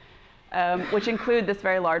about, which include this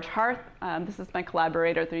very large hearth. This is my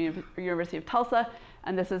collaborator at the University of Tulsa,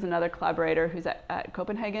 and this is another collaborator who's at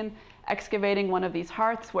Copenhagen, excavating one of these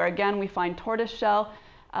hearths, where again we find tortoise shell,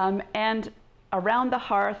 and around the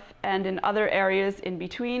hearth and in other areas in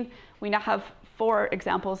between, we now have 4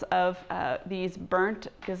 examples of these burnt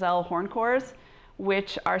gazelle horn cores,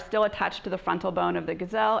 which are still attached to the frontal bone of the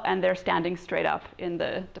gazelle, and they're standing straight up in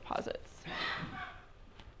the deposits.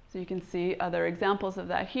 So you can see other examples of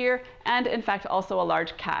that here, and in fact also a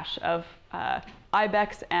large cache of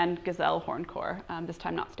ibex and gazelle horn core, this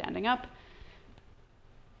time not standing up.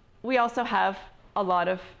 We also have a lot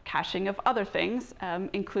of caching of other things,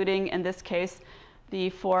 including in this case the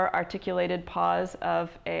 4 articulated paws of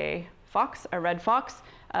a fox, a red fox,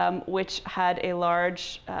 which had a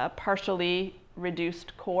large partially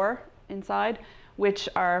reduced core inside, which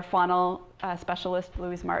our faunal specialist,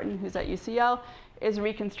 Louise Martin, who's at UCL, is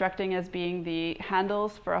reconstructing as being the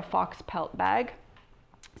handles for a fox pelt bag.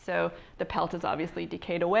 So the pelt is obviously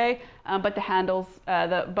decayed away, but the handles,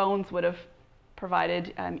 the bones would have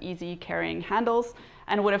provided easy carrying handles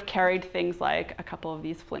and would have carried things like a couple of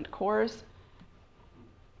these flint cores.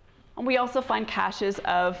 And we also find caches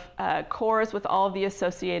of cores with all of the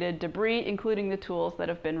associated debris, including the tools that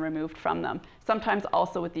have been removed from them, sometimes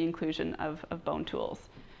also with the inclusion of bone tools.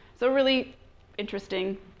 So really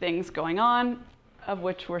interesting things going on, of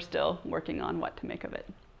which we're still working on what to make of it.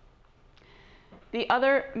 The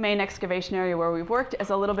other main excavation area where we've worked is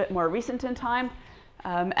a little bit more recent in time,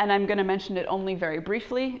 and I'm going to mention it only very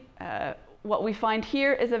briefly. What we find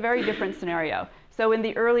here is a very different scenario. So in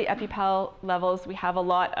the early epipal levels, we have a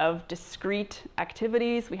lot of discrete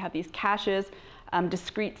activities. We have these caches,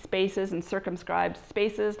 discrete spaces and circumscribed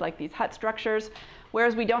spaces like these hut structures,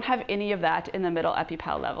 whereas we don't have any of that in the middle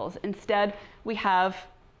epipal levels. Instead, we have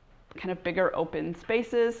kind of bigger open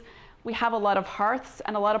spaces. We have a lot of hearths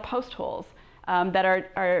and a lot of post holes that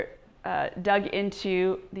are dug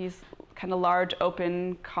into these kind of large,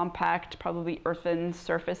 open, compact, probably earthen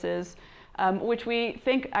surfaces, which we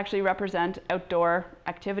think actually represent outdoor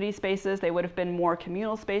activity spaces. They would have been more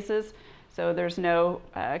communal spaces, so there's no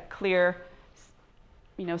clear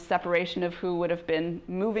separation of who would have been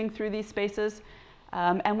moving through these spaces.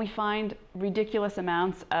 And we find ridiculous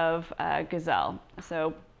amounts of gazelle,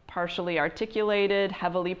 so partially articulated,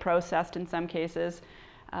 heavily processed in some cases.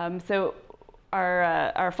 So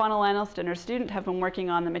our faunal analyst and our student have been working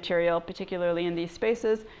on the material, particularly in these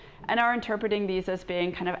spaces, and are interpreting these as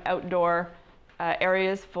being kind of outdoor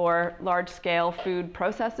areas for large-scale food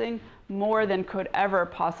processing, more than could ever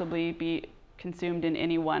possibly be consumed in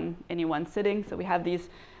any one sitting. So we have these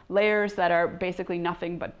layers that are basically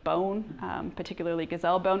nothing but bone, particularly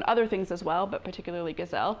gazelle bone, other things as well, but particularly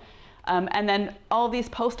gazelle. And then all these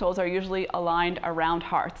post holes are usually aligned around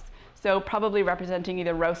hearths, so probably representing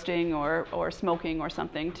either roasting or smoking or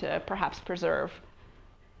something to perhaps preserve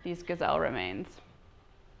these gazelle remains.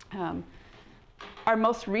 Our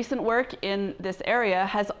most recent work in this area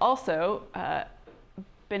has also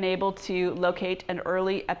been able to locate an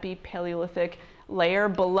early Epipalaeolithic layer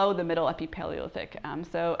below the middle Epipalaeolithic.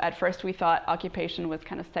 So at first we thought occupation was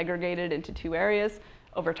kind of segregated into 2 areas,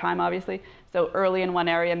 over time obviously, so early in one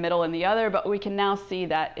area, middle in the other, but we can now see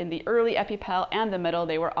that in the early Epipal and the middle,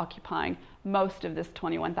 they were occupying most of this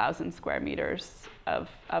 21,000 square meters of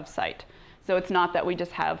site. So it's not that we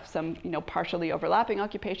just have some partially overlapping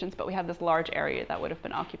occupations, but we have this large area that would have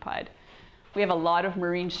been occupied. We have a lot of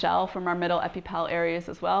marine shell from our middle Epipal areas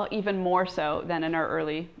as well, even more so than in our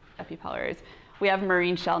early Epipal areas. We have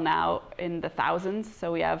marine shell now in the thousands,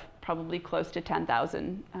 so we have probably close to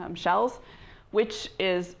 10,000 shells, which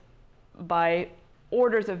is by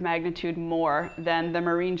orders of magnitude more than the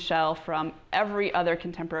marine shell from every other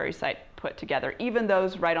contemporary site put together, even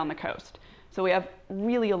those right on the coast. So we have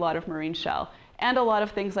really a lot of marine shell, and a lot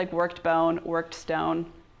of things like worked bone, worked stone,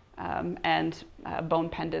 and bone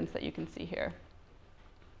pendants that you can see here.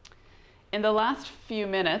 In the last few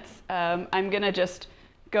minutes, I'm going to just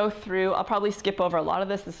go through, I'll probably skip over a lot of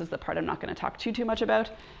this. This is the part I'm not going to talk too much about.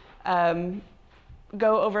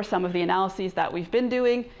 Go over some of the analyses that we've been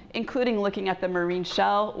doing, including looking at the marine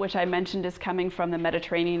shell, which I mentioned is coming from the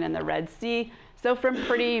Mediterranean and the Red Sea. So from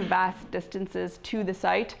pretty vast distances to the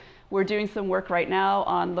site. We're doing some work right now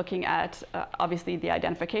on looking at, obviously, the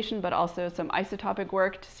identification, but also some isotopic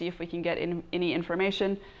work to see if we can get any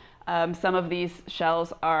information. Some of these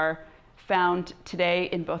shells are found today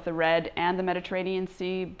in both the Red and the Mediterranean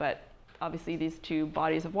Sea, but obviously these two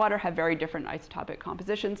bodies of water have very different isotopic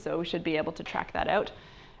compositions, so we should be able to track that out.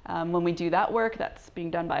 When we do that work, that's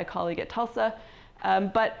being done by a colleague at Tulsa.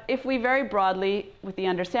 But if we very broadly, with the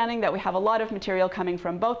understanding that we have a lot of material coming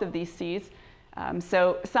from both of these seas,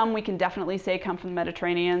 so some we can definitely say come from the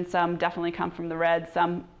Mediterranean, some definitely come from the Red,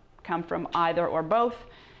 some come from either or both.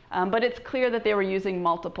 But it's clear that they were using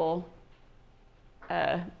multiple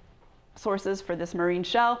sources for this marine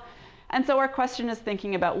shell. And so our question is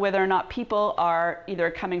thinking about whether or not people are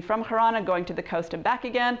either coming from Kharaneh, going to the coast and back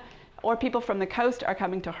again, or people from the coast are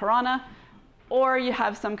coming to Kharaneh, or you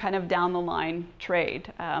have some kind of down the line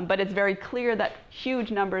trade. But it's very clear that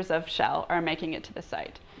huge numbers of shell are making it to the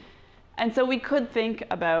site. And so we could think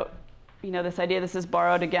about, this idea, this is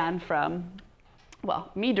borrowed again from,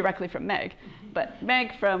 well, me directly from Meg, but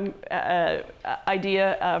Meg from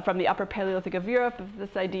idea from the Upper Paleolithic of Europe, of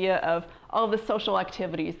this idea of all the social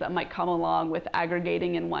activities that might come along with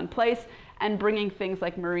aggregating in one place and bringing things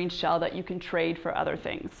like marine shell that you can trade for other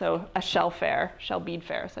things. So a shell fair, shell bead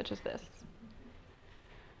fair, such as this.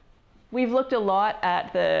 We've looked a lot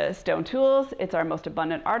at the stone tools. It's our most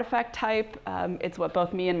abundant artifact type. It's what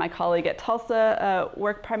both me and my colleague at Tulsa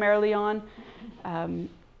work primarily on.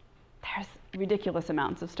 There's ridiculous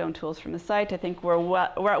amounts of stone tools from the site. I think we're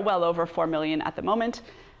at well over 4 million at the moment.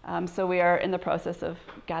 So we are in the process of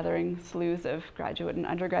gathering slews of graduate and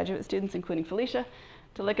undergraduate students, including Felicia,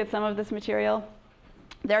 to look at some of this material.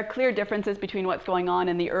 There are clear differences between what's going on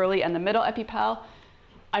in the early and the middle epipal.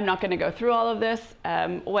 I'm not going to go through all of this.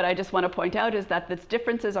 What I just want to point out is that the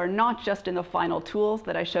differences are not just in the final tools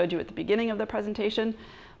that I showed you at the beginning of the presentation,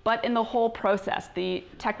 but in the whole process, the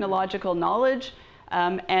technological knowledge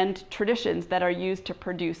and traditions that are used to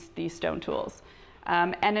produce these stone tools.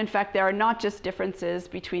 And in fact, there are not just differences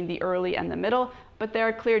between the early and the middle, but there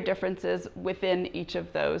are clear differences within each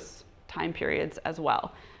of those time periods as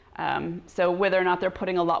well. So whether or not they're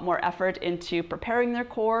putting a lot more effort into preparing their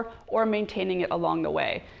core or maintaining it along the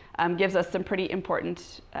way gives us some pretty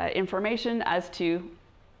important information as to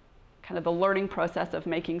kind of the learning process of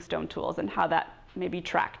making stone tools and how that may be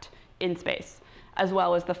tracked in space, as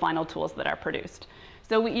well as the final tools that are produced.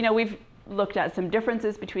 So we've looked at some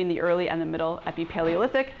differences between the early and the middle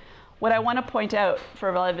Epipaleolithic. What I want to point out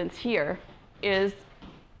for relevance here is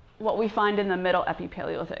what we find in the middle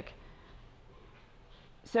Epipaleolithic.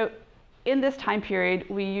 So in this time period,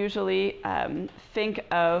 we usually think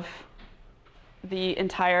of the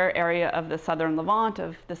entire area of the southern Levant,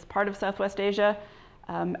 of this part of Southwest Asia,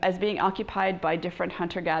 as being occupied by different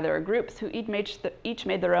hunter-gatherer groups who each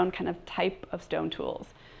made their own kind of type of stone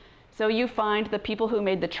tools. So you find the people who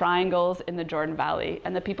made the triangles in the Jordan Valley,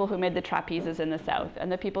 and the people who made the trapezes in the south, and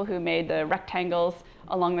the people who made the rectangles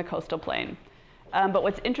along the coastal plain. But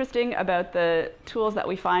what's interesting about the tools that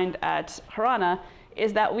we find at Kharaneh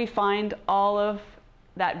is that we find all of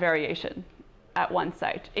that variation at one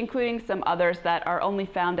site, including some others that are only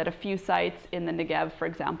found at a few sites in the Negev, for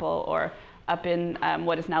example, or up in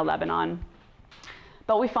what is now Lebanon.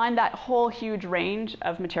 But we find that whole huge range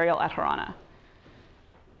of material at Kharaneh.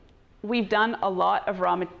 We've done a lot of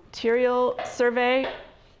raw material survey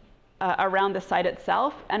around the site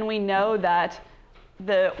itself, and we know that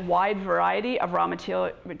the wide variety of raw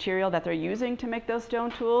material that they're using to make those stone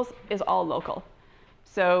tools is all local.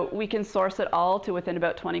 So we can source it all to within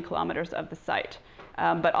about 20 kilometers of the site.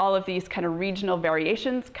 But all of these kind of regional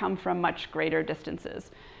variations come from much greater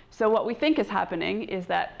distances. So what we think is happening is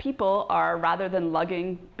that people are, rather than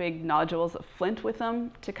lugging big nodules of flint with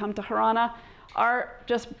them to come to Kharaneh, are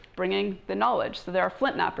just bringing the knowledge. So there are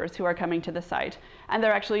flint knappers who are coming to the site, and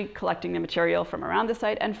they're actually collecting the material from around the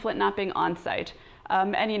site and flint knapping on site.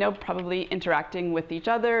 And probably interacting with each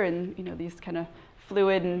other and these kind of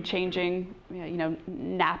fluid and changing,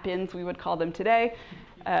 nap-ins, we would call them today.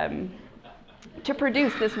 to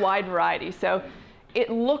produce this wide variety. So it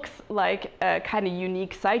looks like a kind of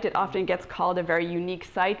unique site. It often gets called a very unique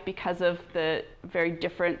site because of the very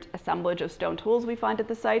different assemblage of stone tools we find at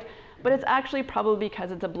the site. But it's actually probably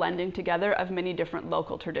because it's a blending together of many different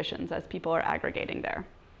local traditions as people are aggregating there.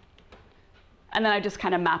 And then I just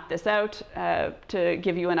kind of mapped this out to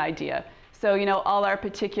give you an idea. So, you know, all our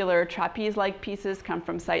particular trapeze-like pieces come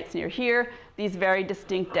from sites near here. These very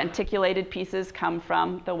distinct denticulated pieces come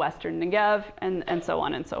from the western Negev, and so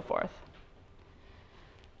on and so forth.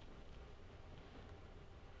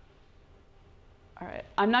 All right,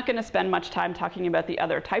 I'm not going to spend much time talking about the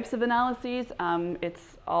other types of analyses.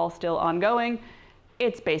 It's all still ongoing.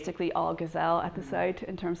 It's basically all gazelle at the site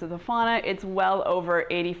in terms of the fauna. It's well over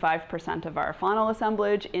 85% of our faunal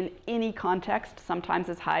assemblage in any context, sometimes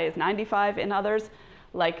as high as 95 in others,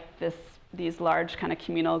 like these large kind of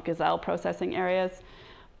communal gazelle processing areas.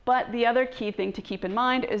 But the other key thing to keep in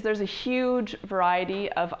mind is there's a huge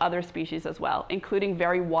variety of other species as well, including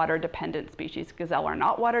very water-dependent species. Gazelle are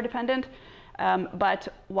not water-dependent. But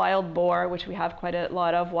wild boar, which we have quite a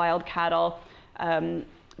lot of, wild cattle,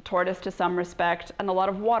 tortoise to some respect, and a lot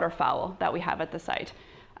of waterfowl that we have at the site,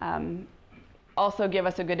 also give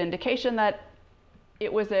us a good indication that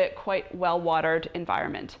it was a quite well-watered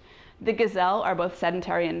environment. The gazelle are both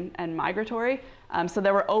sedentary and migratory, so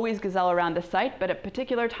there were always gazelle around the site, but at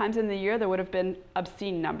particular times in the year there would have been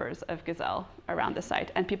obscene numbers of gazelle around the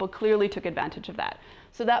site, and people clearly took advantage of that.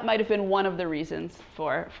 So that might have been one of the reasons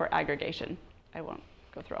for aggregation. I won't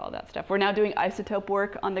go through all that stuff. We're now doing isotope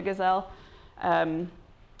work on the gazelle,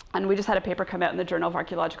 and we just had a paper come out in the Journal of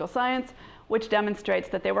Archaeological Science, which demonstrates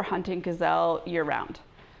that they were hunting gazelle year-round.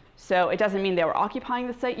 So it doesn't mean they were occupying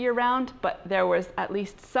the site year-round, but there was at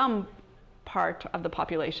least some part of the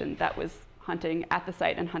population that was hunting at the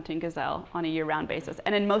site and hunting gazelle on a year-round basis.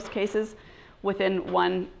 And in most cases, within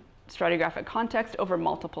one stratigraphic context over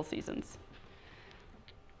multiple seasons.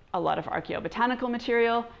 A lot of archaeobotanical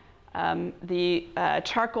material. The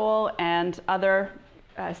charcoal and other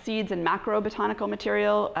seeds and macrobotanical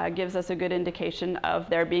material gives us a good indication of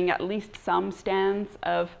there being at least some stands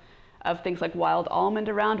of things like wild almond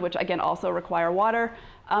around, which again also require water,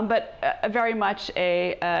 but very much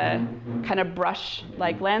a kind of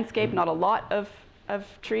brush-like landscape, not a lot of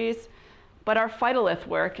trees. But our phytolith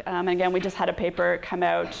work, and again, we just had a paper come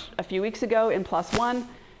out a few weeks ago in PLOS ONE.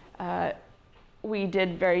 We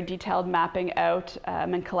did very detailed mapping out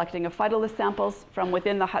and collecting of phytolith samples from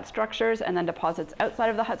within the hut structures and then deposits outside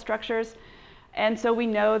of the hut structures. And so we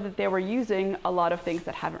know that they were using a lot of things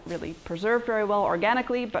that haven't really preserved very well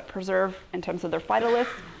organically, but preserve in terms of their phytoliths,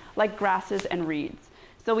 like grasses and reeds.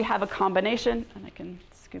 So we have a combination, and I can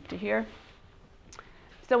scoop to here.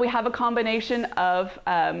 So we have a combination of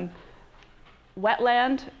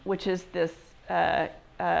wetland, which is this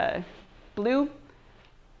blue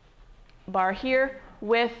bar here,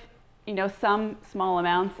 with some small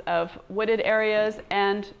amounts of wooded areas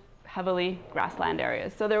and heavily grassland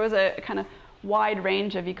areas. So there was a kind of wide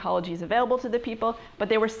range of ecologies available to the people, but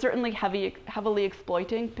they were certainly heavily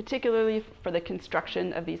exploiting, particularly for the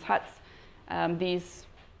construction of these huts, these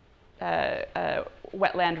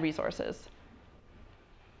wetland resources.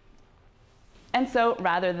 And so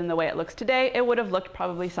rather than the way it looks today, it would have looked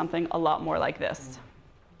probably something a lot more like this.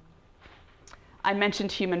 I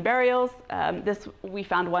mentioned human burials. This, we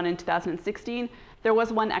found one in 2016. There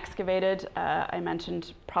was one excavated, I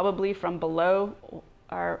mentioned, probably from below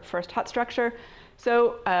our first hut structure.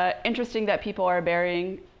 So interesting that people are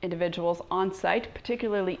burying individuals on site,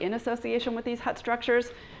 particularly in association with these hut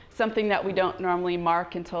structures, something that we don't normally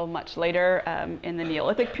mark until much later in the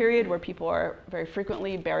Neolithic period, where people are very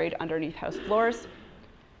frequently buried underneath house floors.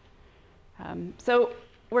 So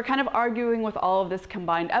we're kind of arguing with all of this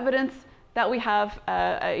combined evidence that we have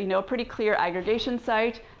a pretty clear aggregation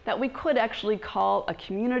site that we could actually call a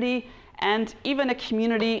community, and even a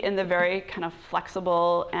community in the very kind of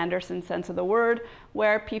flexible Anderson sense of the word,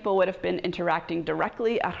 where people would have been interacting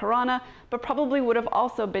directly at Kharaneh, but probably would have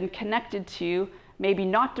also been connected to, maybe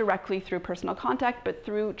not directly through personal contact, but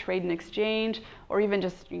through trade and exchange, or even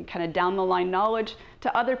just kind of down the line knowledge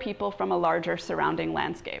to other people from a larger surrounding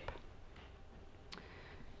landscape.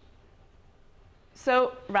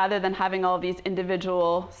 So rather than having all these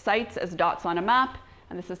individual sites as dots on a map,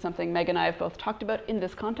 and this is something Meg and I have both talked about in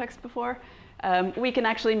this context before, we can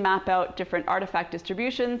actually map out different artifact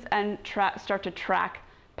distributions and start to track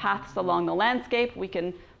paths along the landscape. We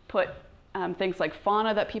can put things like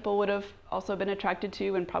fauna that people would have also been attracted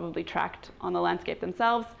to and probably tracked on the landscape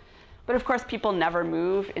themselves. But of course, people never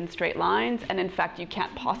move in straight lines, and in fact, you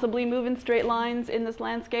can't possibly move in straight lines in this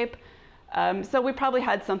landscape. So we probably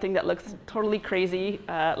had something that looks totally crazy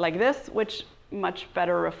like this, which much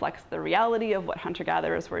better reflects the reality of what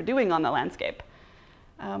hunter-gatherers were doing on the landscape.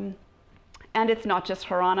 And it's not just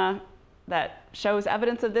Kharaneh that shows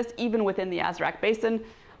evidence of this. Even within the Azraq Basin,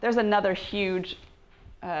 there's another huge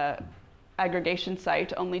aggregation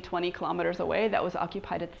site only 20 kilometers away that was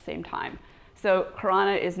occupied at the same time. So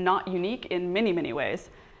Kharaneh is not unique in many, many ways.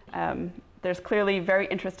 There's clearly very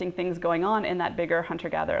interesting things going on in that bigger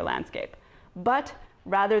hunter-gatherer landscape. But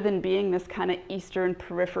rather than being this kind of eastern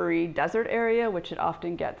periphery desert area, which it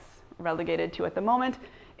often gets relegated to at the moment,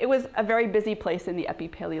 it was a very busy place in the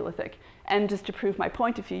Epipalaeolithic. And just to prove my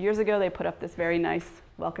point, a few years ago, they put up this very nice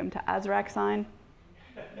 "Welcome to Azraq" sign.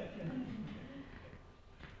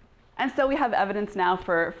 And so we have evidence now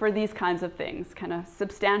for these kinds of things, kind of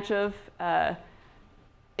substantive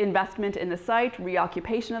investment in the site,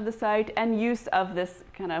 reoccupation of the site, and use of this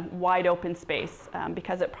kind of wide open space,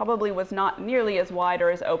 because it probably was not nearly as wide or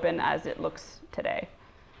as open as it looks today.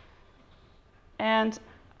 And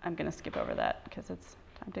I'm going to skip over that because it's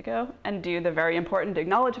time to go and do the very important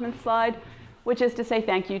acknowledgement slide, which is to say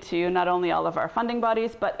thank you to not only all of our funding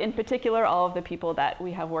bodies, but in particular all of the people that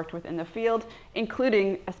we have worked with in the field,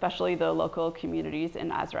 including especially the local communities in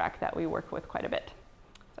Azraq that we work with quite a bit.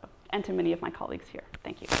 So, and to many of my colleagues here.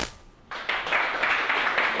 Thank you. So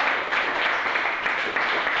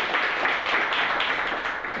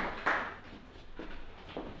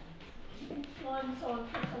I'm sure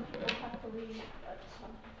some people have to leave, but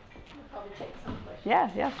we'll probably take some questions.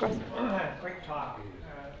 Yeah, of course. Great talk.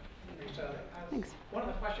 Lisa. Thanks. One of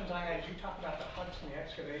the questions I had is you talked about the huts and the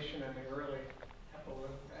excavation in the early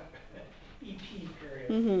EP period.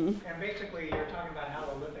 Mm-hmm. And basically you're talking about how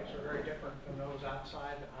the lithics are very different from those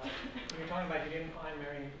outside. You're talking about you didn't find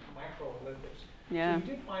many microlithics. Yeah. So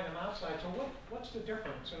you did find them outside. So what's the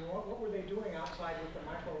difference? And what were they doing outside with the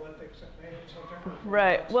microlithics that made it so different from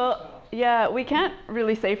Right. the huts Well, themselves? yeah, we can't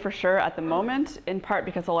really say for sure at the moment, in part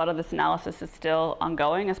because a lot of this analysis is still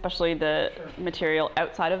ongoing, especially the material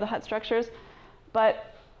outside of the hut structures.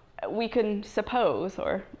 But we can suppose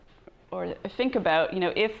or think about,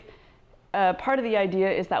 if part of the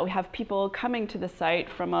idea is that we have people coming to the site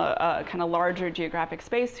from a kind of larger geographic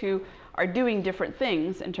space who are doing different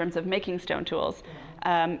things in terms of making stone tools.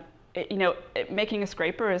 Making a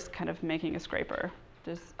scraper is kind of making a scraper.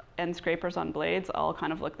 There's end scrapers on blades all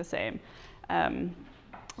kind of look the same. And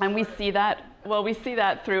we see that,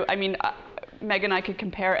 through, Meg and I could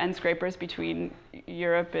compare end scrapers between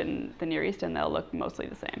Europe and the Near East, and they'll look mostly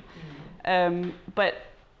the same. But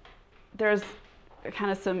there's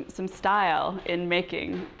kind of some style in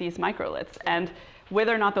making these microliths, and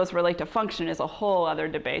whether or not those relate to function is a whole other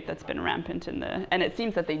debate that's been rampant and it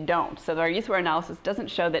seems that they don't. So our use-aware analysis doesn't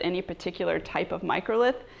show that any particular type of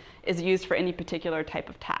microlith is used for any particular type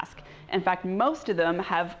of task. In fact, most of them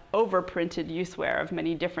have overprinted use-aware of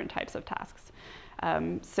many different types of tasks.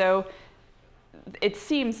 So it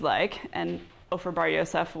seems like, and Ofer Bar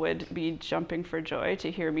Yosef would be jumping for joy to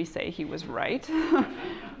hear me say he was right,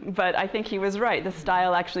 but I think he was right. The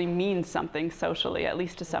style actually means something socially, at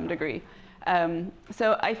least to some degree.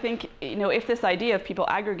 So I think, if this idea of people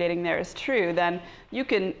aggregating there is true, then you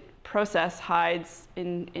can process hides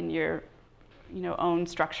in your own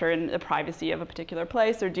structure in the privacy of a particular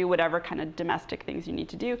place, or do whatever kind of domestic things you need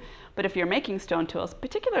to do. But if you're making stone tools,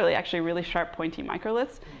 particularly actually really sharp, pointy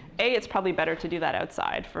microliths, A, it's probably better to do that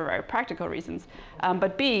outside for very practical reasons.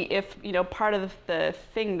 But B, if part of the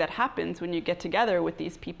thing that happens when you get together with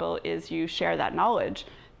these people is you share that knowledge,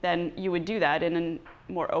 then you would do that in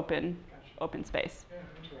a more open space. Yeah,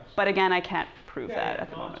 interesting. But again, I can't prove that at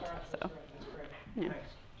the moment. That's So, great. That's great. yeah. Thanks.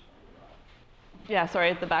 Yeah, sorry,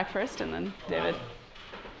 at the back first, and then David.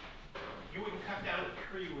 You would cut down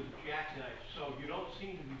a tree with a jackknife, so you don't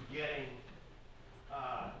seem to be getting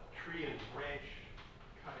tree and branch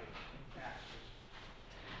cutting access.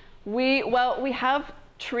 We have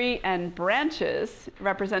tree and branches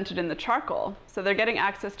represented in the charcoal, so they're getting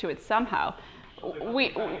access to it somehow.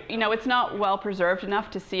 It's not well preserved enough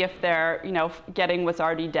to see if they're, getting what's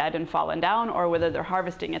already dead and fallen down, or whether they're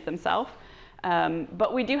harvesting it themselves.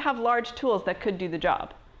 But we do have large tools that could do the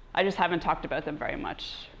job. I just haven't talked about them very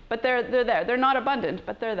much. But they're there. They're not abundant,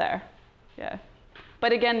 but they're there. Yeah.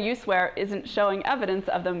 But again, use-aware isn't showing evidence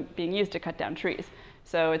of them being used to cut down trees.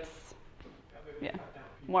 So it's, yeah,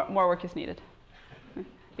 more work is needed.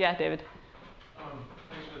 Yeah, David.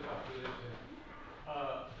 Thanks for the talk. Really interesting.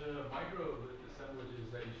 The microlith assemblages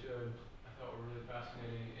that you showed, I thought were really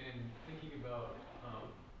fascinating. And thinking about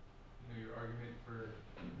your argument for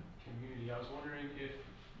community, I was wondering if,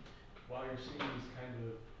 while you're seeing these kind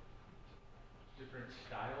of different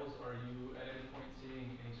styles, are you at any point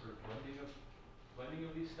seeing any sort of blending of building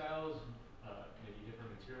of these styles, maybe different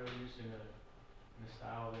material use in a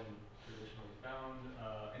style than traditionally found,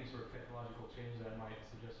 any sort of technological change that might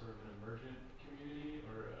suggest sort of an emergent community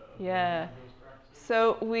or a Yeah. version of those practices?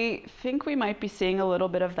 So we think we might be seeing a little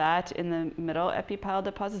bit of that in the middle epipile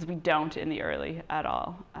deposits. We don't in the early at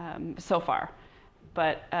all so far.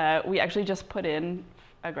 But we actually just put in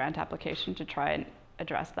a grant application to try and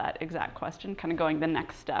address that exact question, kind of going the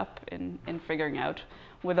next step in figuring out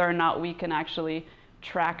whether or not we can actually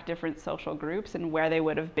track different social groups and where they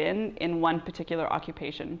would have been in one particular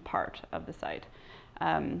occupation part of the site.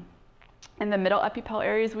 In the middle epipile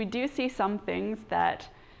areas, we do see some things that,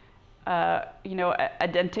 you know, a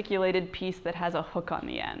denticulated piece that has a hook on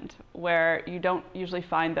the end, where you don't usually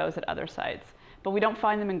find those at other sites. But we don't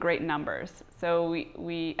find them in great numbers. So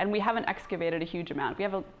we haven't excavated a huge amount. We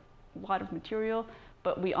have a lot of material,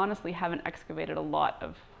 but we honestly haven't excavated a lot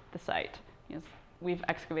of the site. You know, we've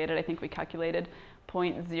excavated, I think we calculated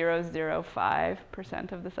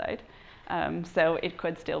 0.005% of the site. So it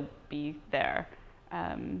could still be there.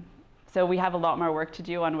 So we have a lot more work to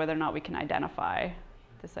do on whether or not we can identify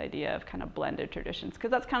this idea of kind of blended traditions, because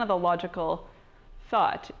that's kind of the logical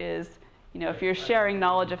thought is, you know, if you're sharing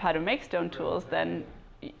knowledge of how to make stone tools, then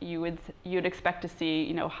you'd expect to see,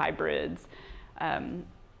 you know, hybrids.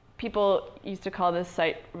 People used to call this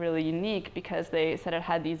site really unique because they said it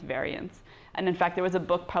had these variants. And in fact, there was a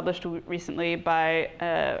book published recently by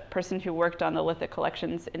a person who worked on the lithic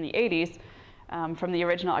collections in the 80s from the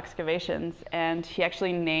original excavations. And he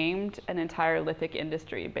actually named an entire lithic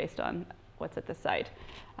industry based on what's at the site.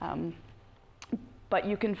 But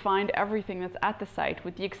you can find everything that's at the site,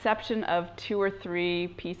 with the exception of 2 or 3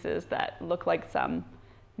 pieces that look like some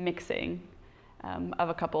mixing of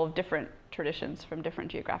a couple of different traditions from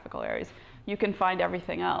different geographical areas. You can find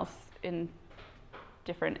everything else in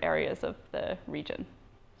different areas of the region.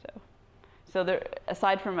 So there,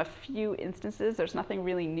 aside from a few instances, there's nothing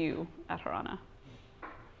really new at Kharaneh.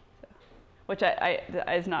 So, which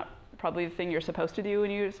is not probably the thing you're supposed to do when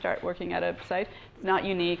you start working at a site. It's not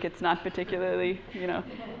unique, it's not particularly, you know,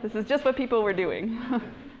 this is just what people were doing.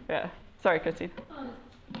 Yeah, sorry, Christine.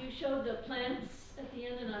 You showed the plants at the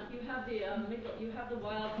end, and you have the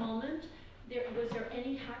wild almond. Was there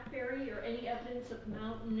any hackberry or any evidence of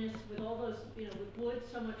mountainous with all those, you know, with wood,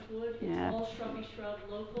 so much wood? It's all shrubby shrub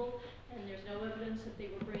local, and there's no evidence that they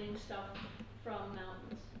were bringing stuff from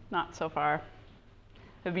mountains. Not so far.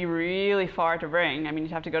 It'd be really far to bring. I mean,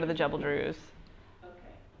 you'd have to go to the Jebel Druze.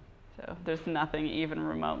 Okay. So there's nothing even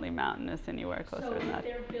remotely mountainous anywhere closer than that. So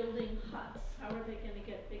if they're building huts, how are they going to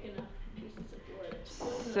get big enough pieces of wood?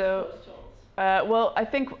 So, well, I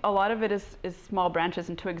think a lot of it is small branches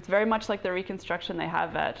and twigs, very much like the reconstruction they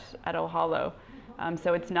have at Ohallow.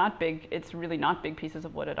 So it's not big. It's really not big pieces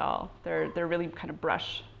of wood at all. They're really kind of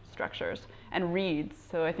brush structures and reeds.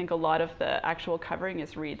 So I think a lot of the actual covering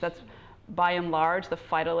is reeds. That's by and large the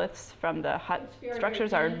phytoliths from the hut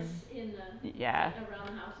structures are. In the, yeah. Around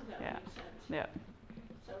the house, if that makes sense. Yeah.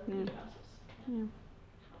 So reed houses. Yeah.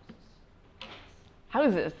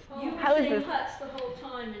 Houses. Oh, you how were is saying this? huts the whole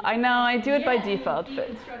time. I know, I do it by Yeah, default,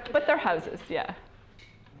 but they're houses, yeah.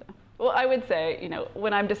 So, well, I would say, you know,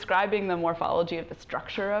 when I'm describing the morphology of the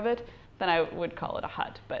structure of it, then I would call it a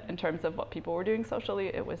hut. But in terms of what people were doing socially,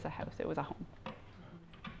 it was a house, it was a home. Yeah.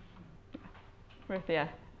 Ruthia.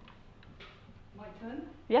 My turn?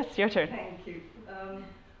 Yes, your turn. Thank you.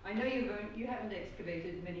 I know you haven't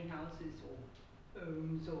excavated many houses or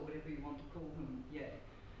homes or whatever you want to call them yet,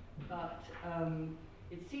 but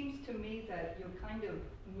it seems to me that you're kind of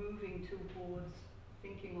moving towards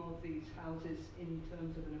thinking of these houses in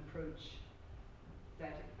terms of an approach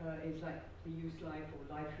that is like the use life or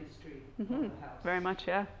life history of the house. Very much,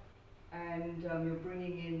 yeah. And you're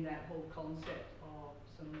bringing in that whole concept of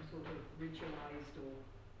some sort of ritualized or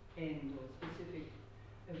end or specific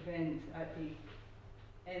event at the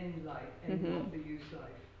end of the use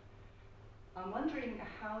life. I'm wondering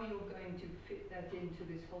how you're going to fit that into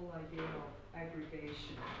this whole idea of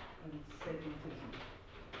aggregation and sedimentism,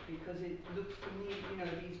 because it looks to me, you know,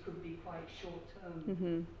 these could be quite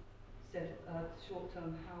short-term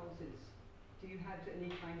short-term houses. Do you have any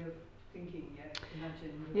kind of thinking yet?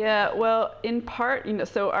 Yeah, well, in part, you know,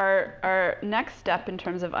 so our next step in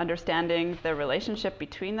terms of understanding the relationship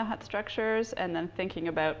between the hut structures and then thinking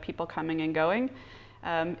about people coming and going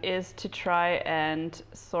is to try and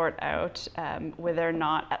sort out whether or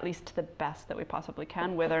not, at least to the best that we possibly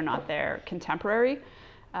can, whether or not they're contemporary,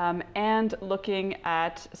 and looking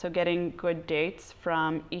at, so getting good dates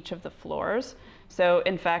from each of the floors. So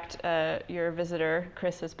in fact, your visitor,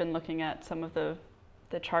 Chris, has been looking at some of the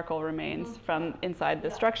the charcoal remains from inside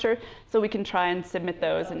the structure, so we can try and submit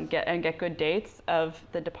those and get good dates of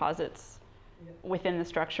the deposits within the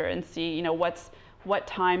structure and see, you know, what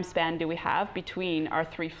time span do we have between our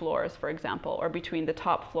 3 floors, for example, or between the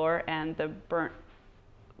top floor and the burnt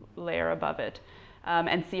layer above it,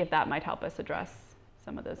 and see if that might help us address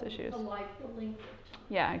some of those issues. The length of time.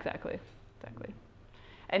 Yeah, exactly.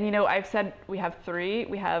 And you know, I've said we have 3,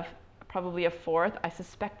 we have probably a 4th. I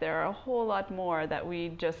suspect there are a whole lot more that we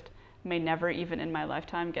just may never even in my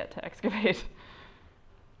lifetime get to excavate.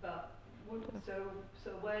 But so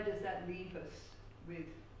where does that leave us with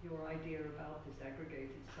your idea about this aggregated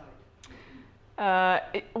site?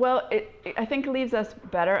 I think it leaves us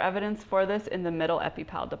better evidence for this in the middle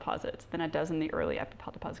epipal deposits than it does in the early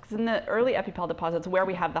epipal deposits. Because in the early epipal deposits where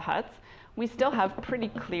we have the huts, we still have pretty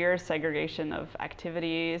clear segregation of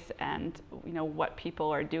activities and, you know, what people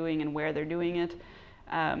are doing and where they're doing it.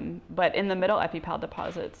 But in the middle epipal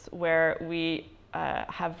deposits where we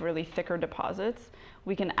have really thicker deposits,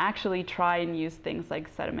 we can actually try and use things like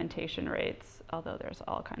sedimentation rates, although there's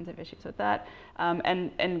all kinds of issues with that,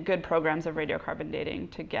 and good programs of radiocarbon dating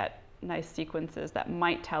to get nice sequences that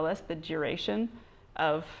might tell us the duration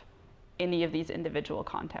of any of these individual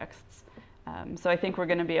contexts. So I think we're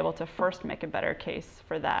going to be able to first make a better case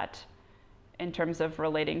for that in terms of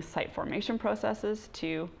relating site formation processes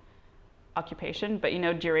to occupation, but you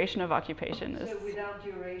know, duration of occupation is... So without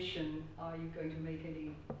duration, are you going to make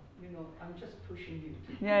any, you know, I'm just pushing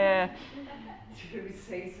you to, to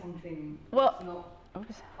say something that's not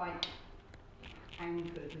quite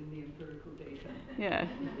anchored in the empirical data. Yeah.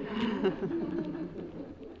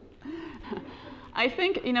 I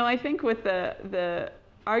think with the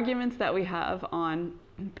arguments that we have on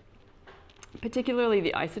particularly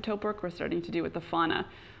the isotope work we're starting to do with the fauna,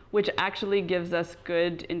 which actually gives us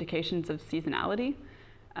good indications of seasonality,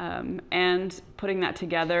 and putting that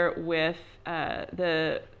together with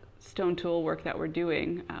the stone tool work that we're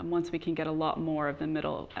doing, once we can get a lot more of the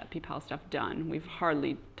middle epipal stuff done. We've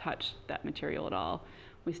hardly touched that material at all.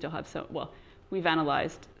 We still have we've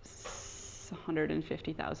analyzed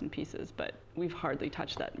 150,000 pieces, but we've hardly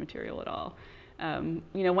touched that material at all. You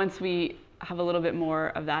know, once we have a little bit more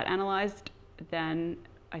of that analyzed, then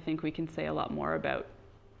I think we can say a lot more about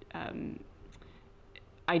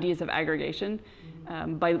ideas of aggregation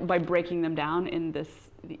by breaking them down in this,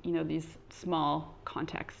 you know, these small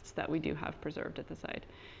contexts that we do have preserved at the site.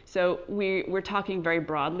 So we're talking very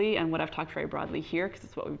broadly, and what I've talked very broadly here, because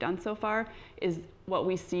it's what we've done so far, is what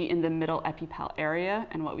we see in the middle epipal area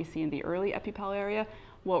and what we see in the early epipal area.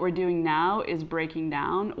 What we're doing now is breaking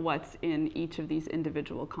down what's in each of these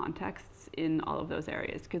individual contexts in all of those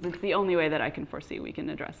areas, because it's the only way that I can foresee we can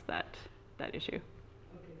address that issue.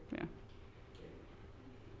 Yeah.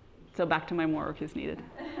 So back to my more work is needed.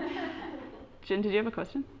 Jin, did you have a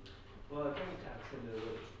question? Well, it kind of taps into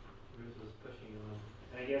what Ruth was pushing on.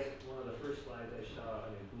 And I guess one of the first slides I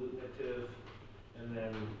saw, agglutinative, and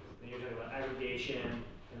then you're talking about aggregation,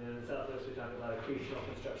 and then in the Southwest we talk about accretional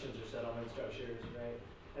constructions or settlement structures, right?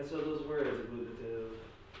 And so those words, agglutinative,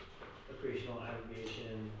 accretional,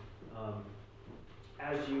 aggregation,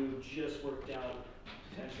 as you just worked out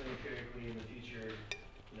potentially empirically in the future,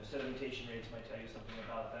 you know, sedimentation rates might tell you something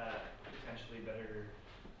about that, potentially better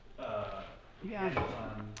handles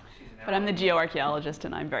on seasonality. But I'm the geoarchaeologist,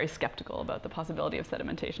 and I'm very skeptical about the possibility of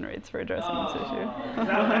sedimentation rates for addressing this issue. That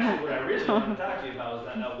was actually what I originally wanted to talk to you about, was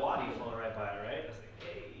that wadi flowing right by, right? I was like,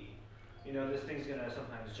 hey, you know, this thing's gonna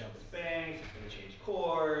sometimes jump its banks, it's gonna change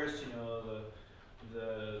course, you know,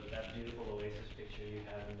 that beautiful oasis picture you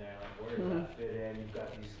have in there, like where does that fit in? You've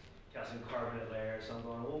got these calcium carbonate layers, so I'm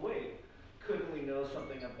going, well, wait, couldn't we know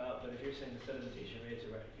something about, but if you're saying the sedimentation rates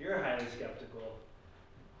are right, if you're highly skeptical,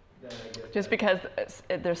 then I guess just because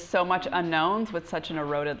there's so much unknowns with such an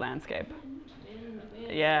eroded landscape.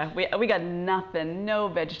 Yeah, we got nothing, no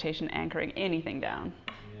vegetation anchoring anything down.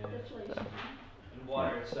 Yeah. So. And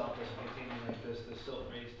water itself doesn't contain like this. The silt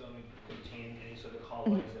rates don't contain any sort of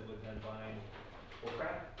colloids that would then bind. Well,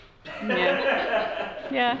 crap.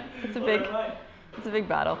 Yeah, it's a big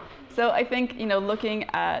battle. So I think, you know, looking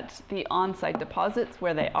at the on-site deposits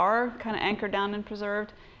where they are kind of anchored down and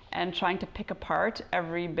preserved, and trying to pick apart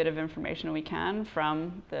every bit of information we can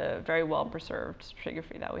from the very well-preserved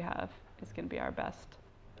stratigraphy that we have is going to be our best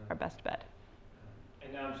bet.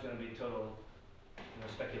 And now I'm just going to be total, you know,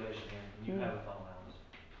 speculation here. You have a thumb mounds,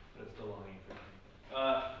 but it's still longing for me.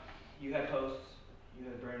 You had posts, you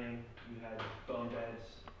had burning, you had bone beds,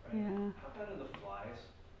 right? Yeah. How bad are the flies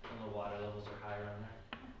when the water levels are high around there?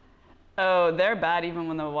 Oh, they're bad even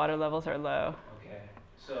when the water levels are low. Okay,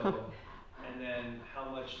 so, and then how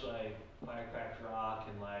much like fire-cracked rock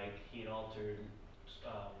and like heat-altered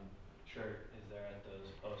chert is there at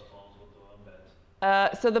those post holes with the loam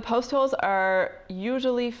beds? So the post holes are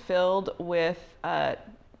usually filled with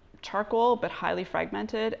charcoal, but highly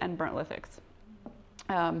fragmented, and burnt lithics.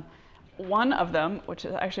 One of them, which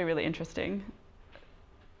is actually really interesting,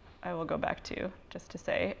 I will go back to just to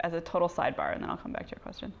say as a total sidebar, and then I'll come back to your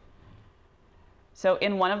question. So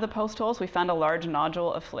in one of the post holes, we found a large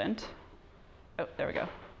nodule of flint. Oh, there we go.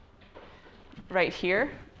 Right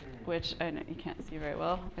here, which I know you can't see very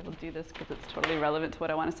well. I will do this because it's totally relevant to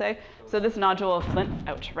what I want to say. So this nodule of flint,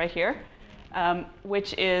 ouch, right here,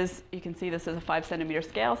 which is, you can see this is a 5 centimeter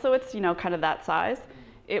scale, so it's, you know, kind of that size.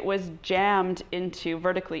 It was jammed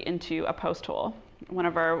vertically into a post hole, one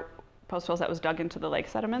of our post holes that was dug into the lake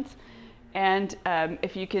sediments. And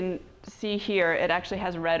if you can see here, it actually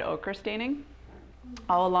has red ochre staining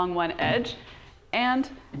all along one edge, and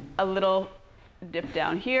a little dip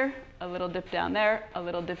down here, a little dip down there, a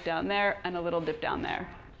little dip down there, and a little dip down there.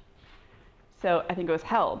 So I think it was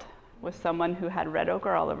held with someone who had red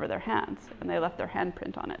ochre all over their hands, and they left their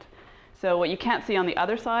handprint on it. So what you can't see on the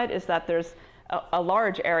other side is that there's a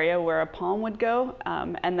large area where a palm would go,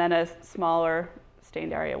 and then a smaller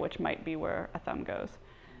stained area, which might be where a thumb goes.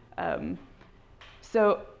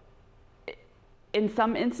 So in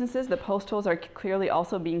some instances, the post holes are clearly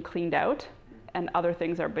also being cleaned out, and other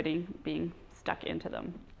things are being stuck into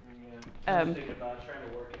them. Yeah, I was thinking about trying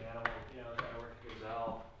to work an animal, you know, trying to work a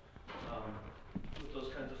gazelle with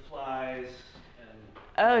those kinds of flies. And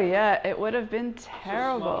oh yeah, it would have been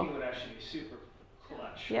terrible. So smoking would actually be super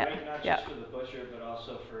clutch, yeah. right? Not yeah. just for the butcher, but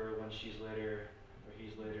also for when she's later, or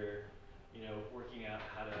he's later, you know, working out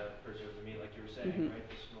how to preserve the meat, like you were saying, right?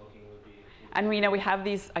 The smoking would be. And we have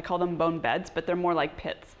these, I call them bone beds, but they're more like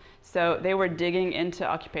pits. So they were digging into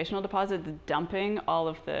occupational deposits, dumping all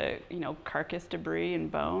of the, you know, carcass debris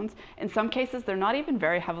and bones. In some cases, they're not even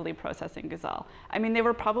very heavily processing gazelle. I mean, they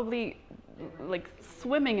were probably like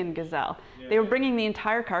swimming in gazelle. Yeah. They were bringing the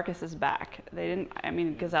entire carcasses back. They didn't, I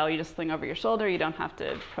mean, gazelle you just sling over your shoulder. You don't have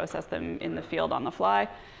to process them in the field on the fly.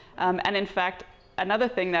 And in fact, another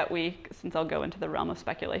thing that since I'll go into the realm of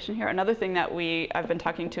speculation here, another thing that I've been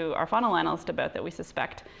talking to our faunal analyst about that we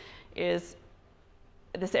suspect is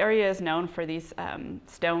this area is known for these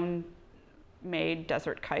stone-made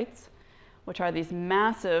desert kites, which are these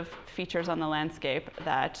massive features on the landscape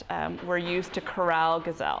that were used to corral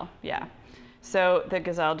gazelle. Yeah. So the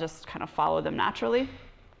gazelle just kind of follow them naturally.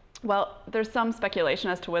 Well, there's some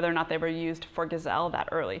speculation as to whether or not they were used for gazelle that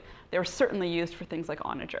early. They were certainly used for things like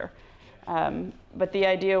onager. But the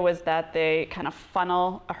idea was that they kind of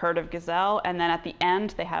funnel a herd of gazelle, and then at the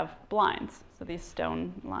end they have blinds, so these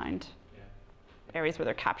stone-lined areas where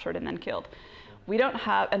they're captured and then killed. We don't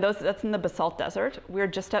have, and that's in the basalt desert. We're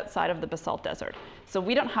just outside of the basalt desert. So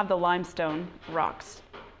we don't have the limestone rocks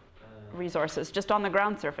resources just on the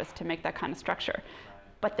ground surface to make that kind of structure.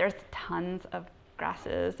 But there's tons of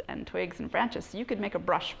grasses and twigs and branches, so you could make a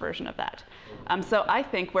brush version of that. So I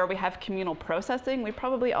think where we have communal processing, we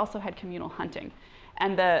probably also had communal hunting.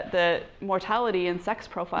 And the mortality and sex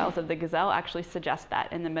profiles of the gazelle actually suggest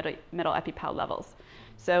that in the middle epipal levels.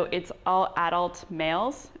 So it's all adult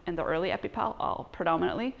males in the early epipal, all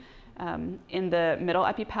predominantly. In the middle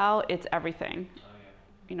epipal, it's everything.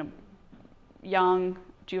 You know, young,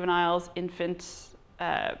 juveniles, infants,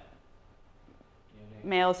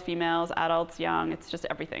 males, females, adults, young, it's just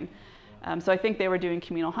everything. So I think they were doing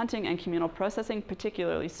communal hunting and communal processing,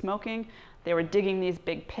 particularly smoking. They were digging these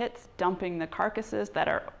big pits, dumping the carcasses that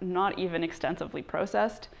are not even extensively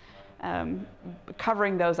processed,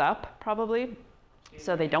 covering those up probably,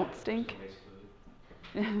 so they don't stink.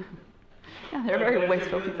 Yeah, they're very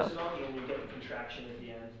wasteful people. If you're doing the smoking and you get the contraction at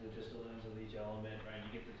the ends, the distal ends of each element, right?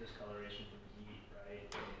 You get the discoloration from the heat,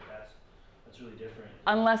 right? That's really different.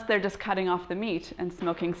 Unless they're just cutting off the meat and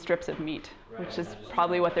smoking strips of meat, which is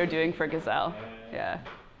probably what they're doing for gazelle. Yeah.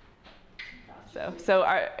 So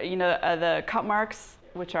our, you know, the cut marks,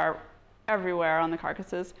 which are everywhere on the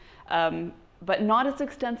carcasses, but not as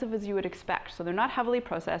extensive as you would expect. So they're not heavily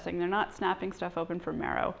processing. They're not snapping stuff open for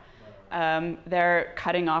marrow. They're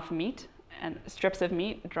cutting off meat and strips of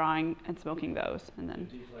meat, drying and smoking those, and then.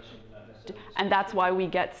 And that's why we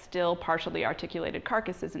get still partially articulated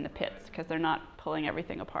carcasses in the pits, because they're not pulling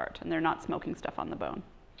everything apart and they're not smoking stuff on the bone.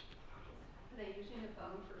 Are they using the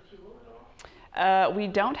bone for fuel at all? We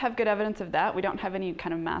don't have good evidence of that. We don't have any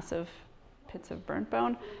kind of massive pits of burnt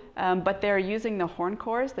bone, but they're using the horn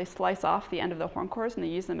cores. They slice off the end of the horn cores and they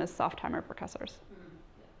use them as soft timer percussors.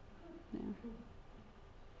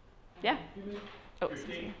 Yeah. Oh, The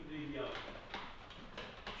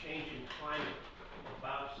change in climate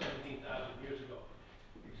about 17,000 years ago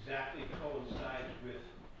exactly coincides with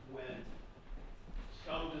when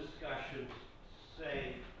some discussions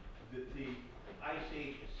say that the Ice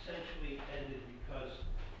Age essentially ended because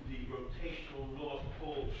the rotational North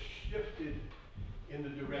Pole shifted in the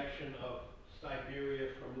direction of Siberia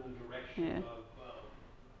from in the direction of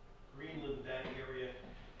Greenland, that area,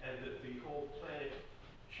 and that the whole planet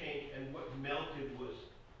changed, and what melted was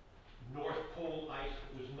North Pole ice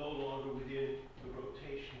that was no longer within the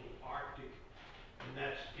rotational Arctic, and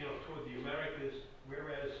that's, you know, toward the Americas,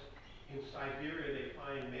 whereas in Siberia they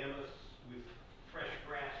find mammoths with fresh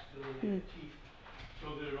grass still in their teeth,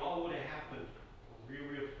 so that it all would have happened real,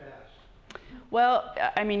 real fast. Well,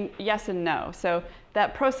 I mean, yes and no. So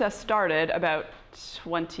that process started about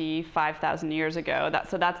 25,000 years ago.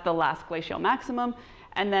 So that's the last glacial maximum.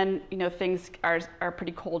 And then, you know, things are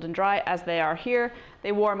pretty cold and dry as they are here.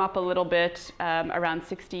 They warm up a little bit around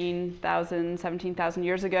 16,000, 17,000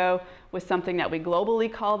 years ago with something that we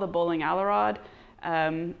globally call the Bowling-Ailerod.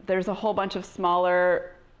 There's a whole bunch of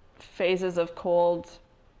smaller phases of cold,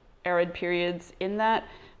 arid periods in that,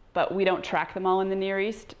 but we don't track them all in the Near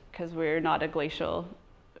East because we're not a glacial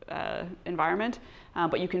environment,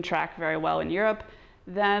 but you can track very well in Europe.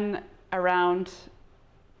 Then around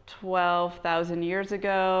 12,000 years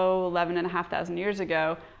ago, 11,500 years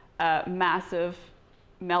ago, massive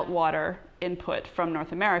meltwater input from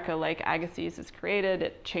North America, like Agassiz, is created.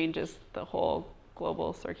 It changes the whole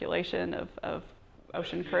global circulation of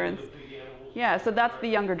ocean currents. Yeah, so that's the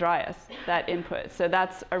Younger Dryas, that input. So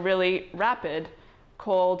that's a really rapid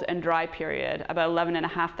cold and dry period about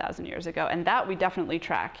 11,500 years ago, and that we definitely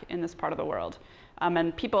track in this part of the world.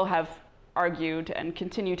 And people have argued and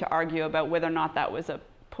continue to argue about whether or not that was a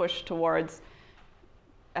push towards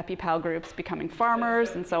epipal groups becoming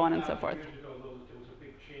farmers and so on and so forth. Years ago, there was a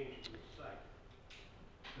big change to the site,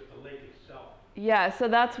 with the lake itself. Yeah, so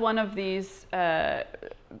that's one of these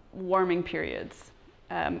warming periods,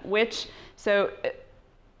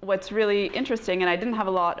 what's really interesting, and I didn't have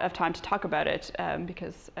a lot of time to talk about it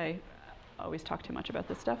because I always talk too much about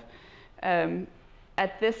this stuff.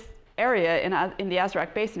 At this area in the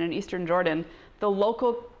Azraq Basin in eastern Jordan, the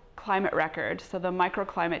local climate record, so the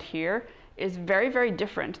microclimate here, is very, very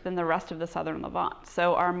different than the rest of the southern Levant.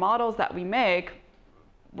 So our models that we make,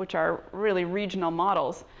 which are really regional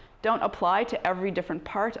models, don't apply to every different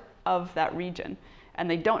part of that region, and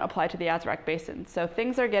they don't apply to the Azraq Basin. So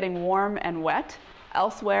things are getting warm and wet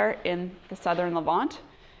elsewhere in the southern Levant,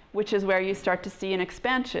 which is where you start to see an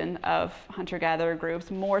expansion of hunter-gatherer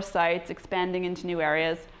groups, more sites expanding into new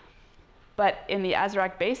areas. But in the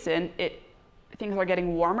Azraq Basin, things are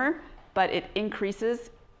getting warmer, but it increases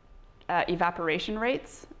evaporation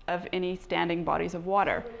rates of any standing bodies of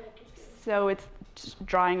water. So it's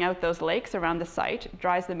drying out those lakes around the site,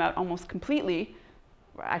 dries them out almost completely,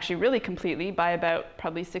 actually really completely, by about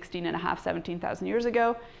probably 16,500, 17,000 years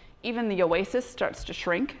ago. Even the oasis starts to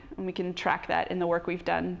shrink, and we can track that in the work we've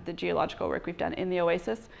done, the geological work we've done in the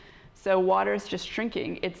oasis. So water is just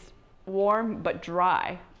shrinking. It's warm but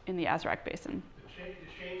dry in the Azraq Basin. The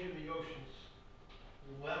change in the ocean's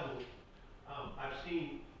level, I've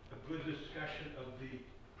seen a good discussion of the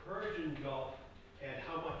Persian Gulf and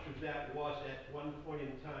how much of that was at one point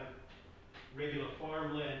in time regular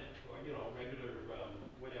farmland, or, you know, regular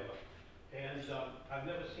whatever. And I've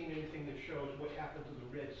never seen anything that shows what happened to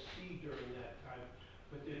the Red Sea during that time,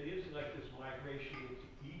 but there is like this migration into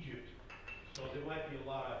Egypt, so there might be a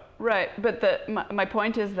lot of... Right, but my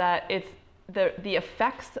point is that it's the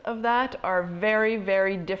effects of that are very,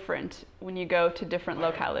 very different when you go to different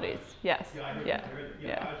localities. Yes, Yeah, I heard, yeah, I heard,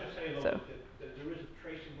 yeah. I was just saying, though, that there is a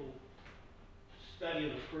traceable study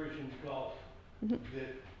of the Persian Gulf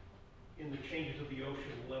that in the changes of the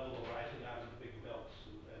ocean level arising out of the big melts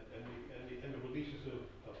and the releases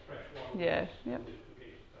of fresh water. Yeah, yep.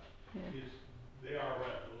 They are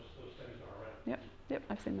around, those studies are around. Yep,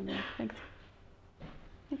 I've seen them there. Thanks.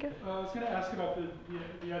 Okay. I was going to ask about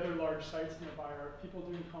the other large sites nearby. Are people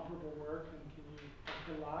doing comparable work? And can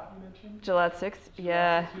you, Gilad, you mentioned? Gilad 6?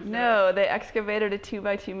 Yeah. No, they excavated a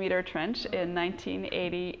 2x2 meter trench in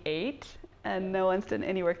 1988, and no one's done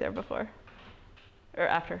any work there before. Or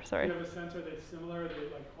after, sorry. Do you have a sense, are they similar? Are they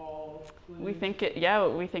like all clean? We think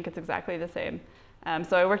it's exactly the same.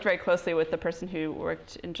 So I worked very closely with the person who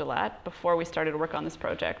worked in Gilad before we started work on this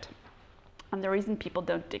project. And the reason people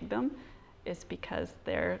don't dig them is because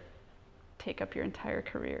they take up your entire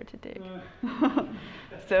career to dig.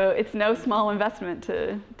 So it's no small investment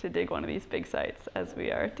to dig one of these big sites, as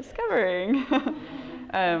we are discovering.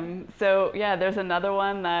 So yeah, there's another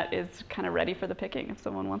one that is kind of ready for the picking if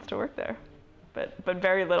someone wants to work there. But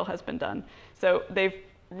very little has been done. So they've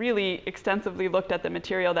really extensively looked at the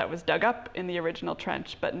material that was dug up in the original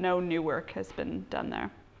trench, but no new work has been done there.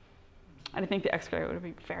 And I think the excavator would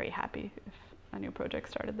be very happy if a new project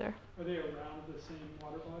started there. Are they around the same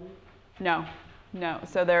water body? No, no.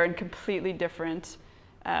 So they're in completely different,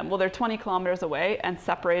 well, they're 20 kilometers away and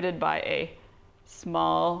separated by a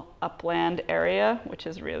small upland area, which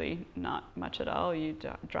is really not much at all. You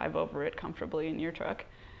drive over it comfortably in your truck.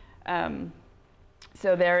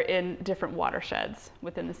 So they're in different watersheds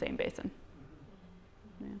within the same basin.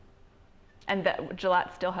 Yeah. And that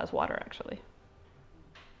Gillette still has water, actually.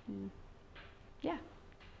 Yeah.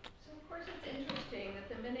 So of course it's interesting that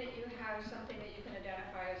the minute you have something that you can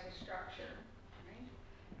identify as a structure, right,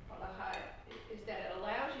 or a hut, is that it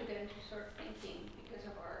allows you then to start thinking, because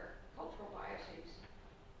of our cultural biases,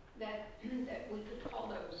 that we could call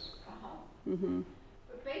those a home. Mm-hmm.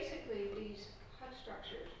 But basically these hut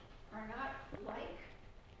structures are not like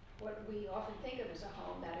what we often think of as a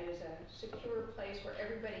home, that is a secure place where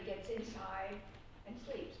everybody gets inside and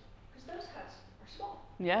sleeps, because those huts are small.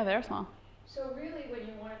 Yeah, they're small. So really, when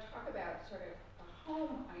you want to talk about sort of a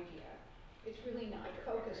home idea, it's really not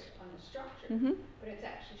focused on the structure, but it's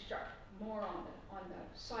actually struck more on the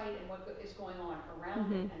site and what is going on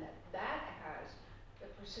around it, and that has the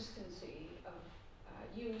persistency of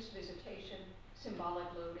use, visitation, symbolic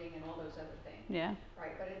loading, and all those other things. Yeah.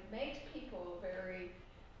 Right, but it makes people very,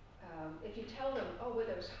 if you tell them, oh, well,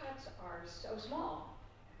 those huts are so small,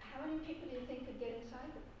 how many people do you think could get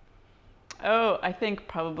inside them? Oh, I think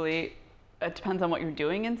probably it depends on what you're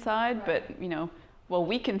doing inside, but you know, well,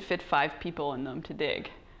 we can fit 5 people in them to dig,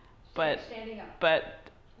 but standing up. But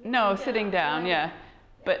no, sitting down, yeah.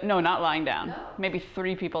 But no, not lying down. No. Maybe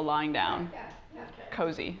 3 people lying down, Yeah.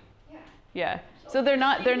 cozy. Yeah. Yeah. So they're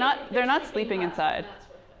not sleeping inside.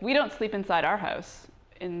 We don't sleep inside our house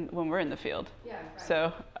when we're in the field. Yeah, right.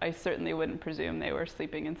 So I certainly wouldn't presume they were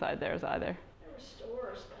sleeping inside theirs either. There were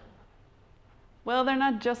stores then. Well, they're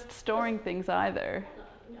not just storing things either.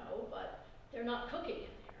 No, but they're not cooking in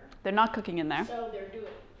there. They're not cooking in there. So they're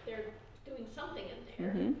doing something in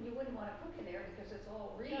there. You wouldn't want to cook in there because it's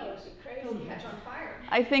all reeds. No, it'd be crazy. It'll catch on fire.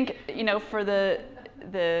 I think, you know, for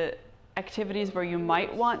the activities where you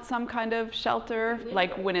might want some kind of shelter,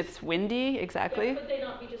 like when it's windy, exactly. Yeah, could they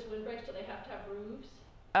not be just windbreaks? Do they have to have roofs?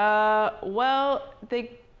 Well,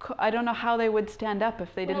 I don't know how they would stand up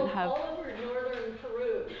if they didn't have. All over northern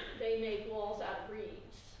Peru, they make walls out of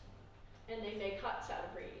reeds, and they make huts out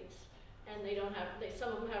of reeds, and they don't have.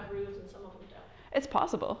 Some of them have roofs and some of them don't. It's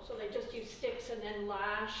possible. So they just use sticks and then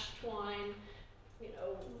lash, twine, you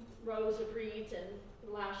know, rows of reeds and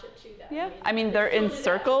lash it to that. Yeah, I mean they're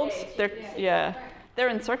encircled. Yeah. They're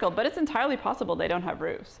encircled, but it's entirely possible they don't have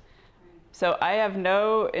roofs. So I have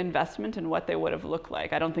no investment in what they would have looked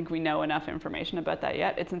like. I don't think we know enough information about that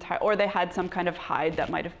yet. Or they had some kind of hide that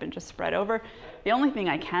might have been just spread over. The only thing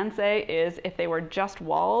I can say is if they were just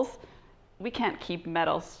walls, we can't keep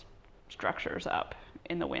metal structures up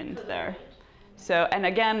in the wind there. So, and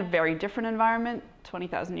again, very different environment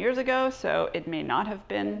 20,000 years ago, so it may not have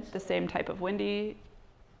been the same type of windy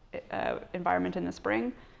environment in the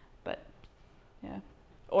spring, but yeah.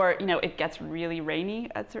 Or, you know, it gets really rainy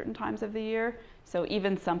at certain times of the year, so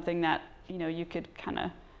even something that, you know, you could kind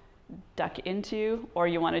of duck into, or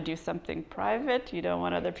you want to do something private, you don't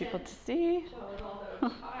want other people to see. So with all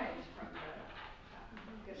those hides from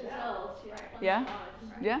the gazelles, Yeah,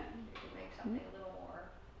 yeah. you can make something a little more,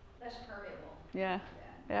 less permeable. Yeah,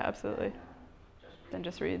 yeah, absolutely. Than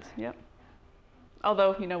just reeds, right? yep.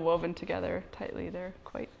 Although, you know, woven together tightly, they're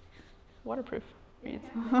quite waterproof reeds.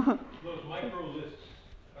 Those microliths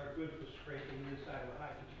are good for scraping the inside of the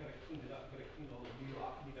hide, but you gotta clean it up, you gotta clean all the wheel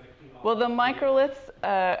off, and you gotta clean all Well, the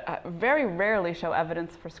microliths very rarely show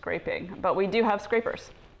evidence for scraping, but we do have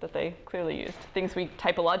scrapers that they clearly used. Things we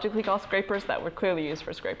typologically call scrapers that were clearly used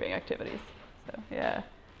for scraping activities. So, yeah.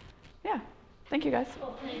 Yeah. Thank you, guys.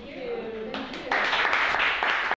 Well, thank you.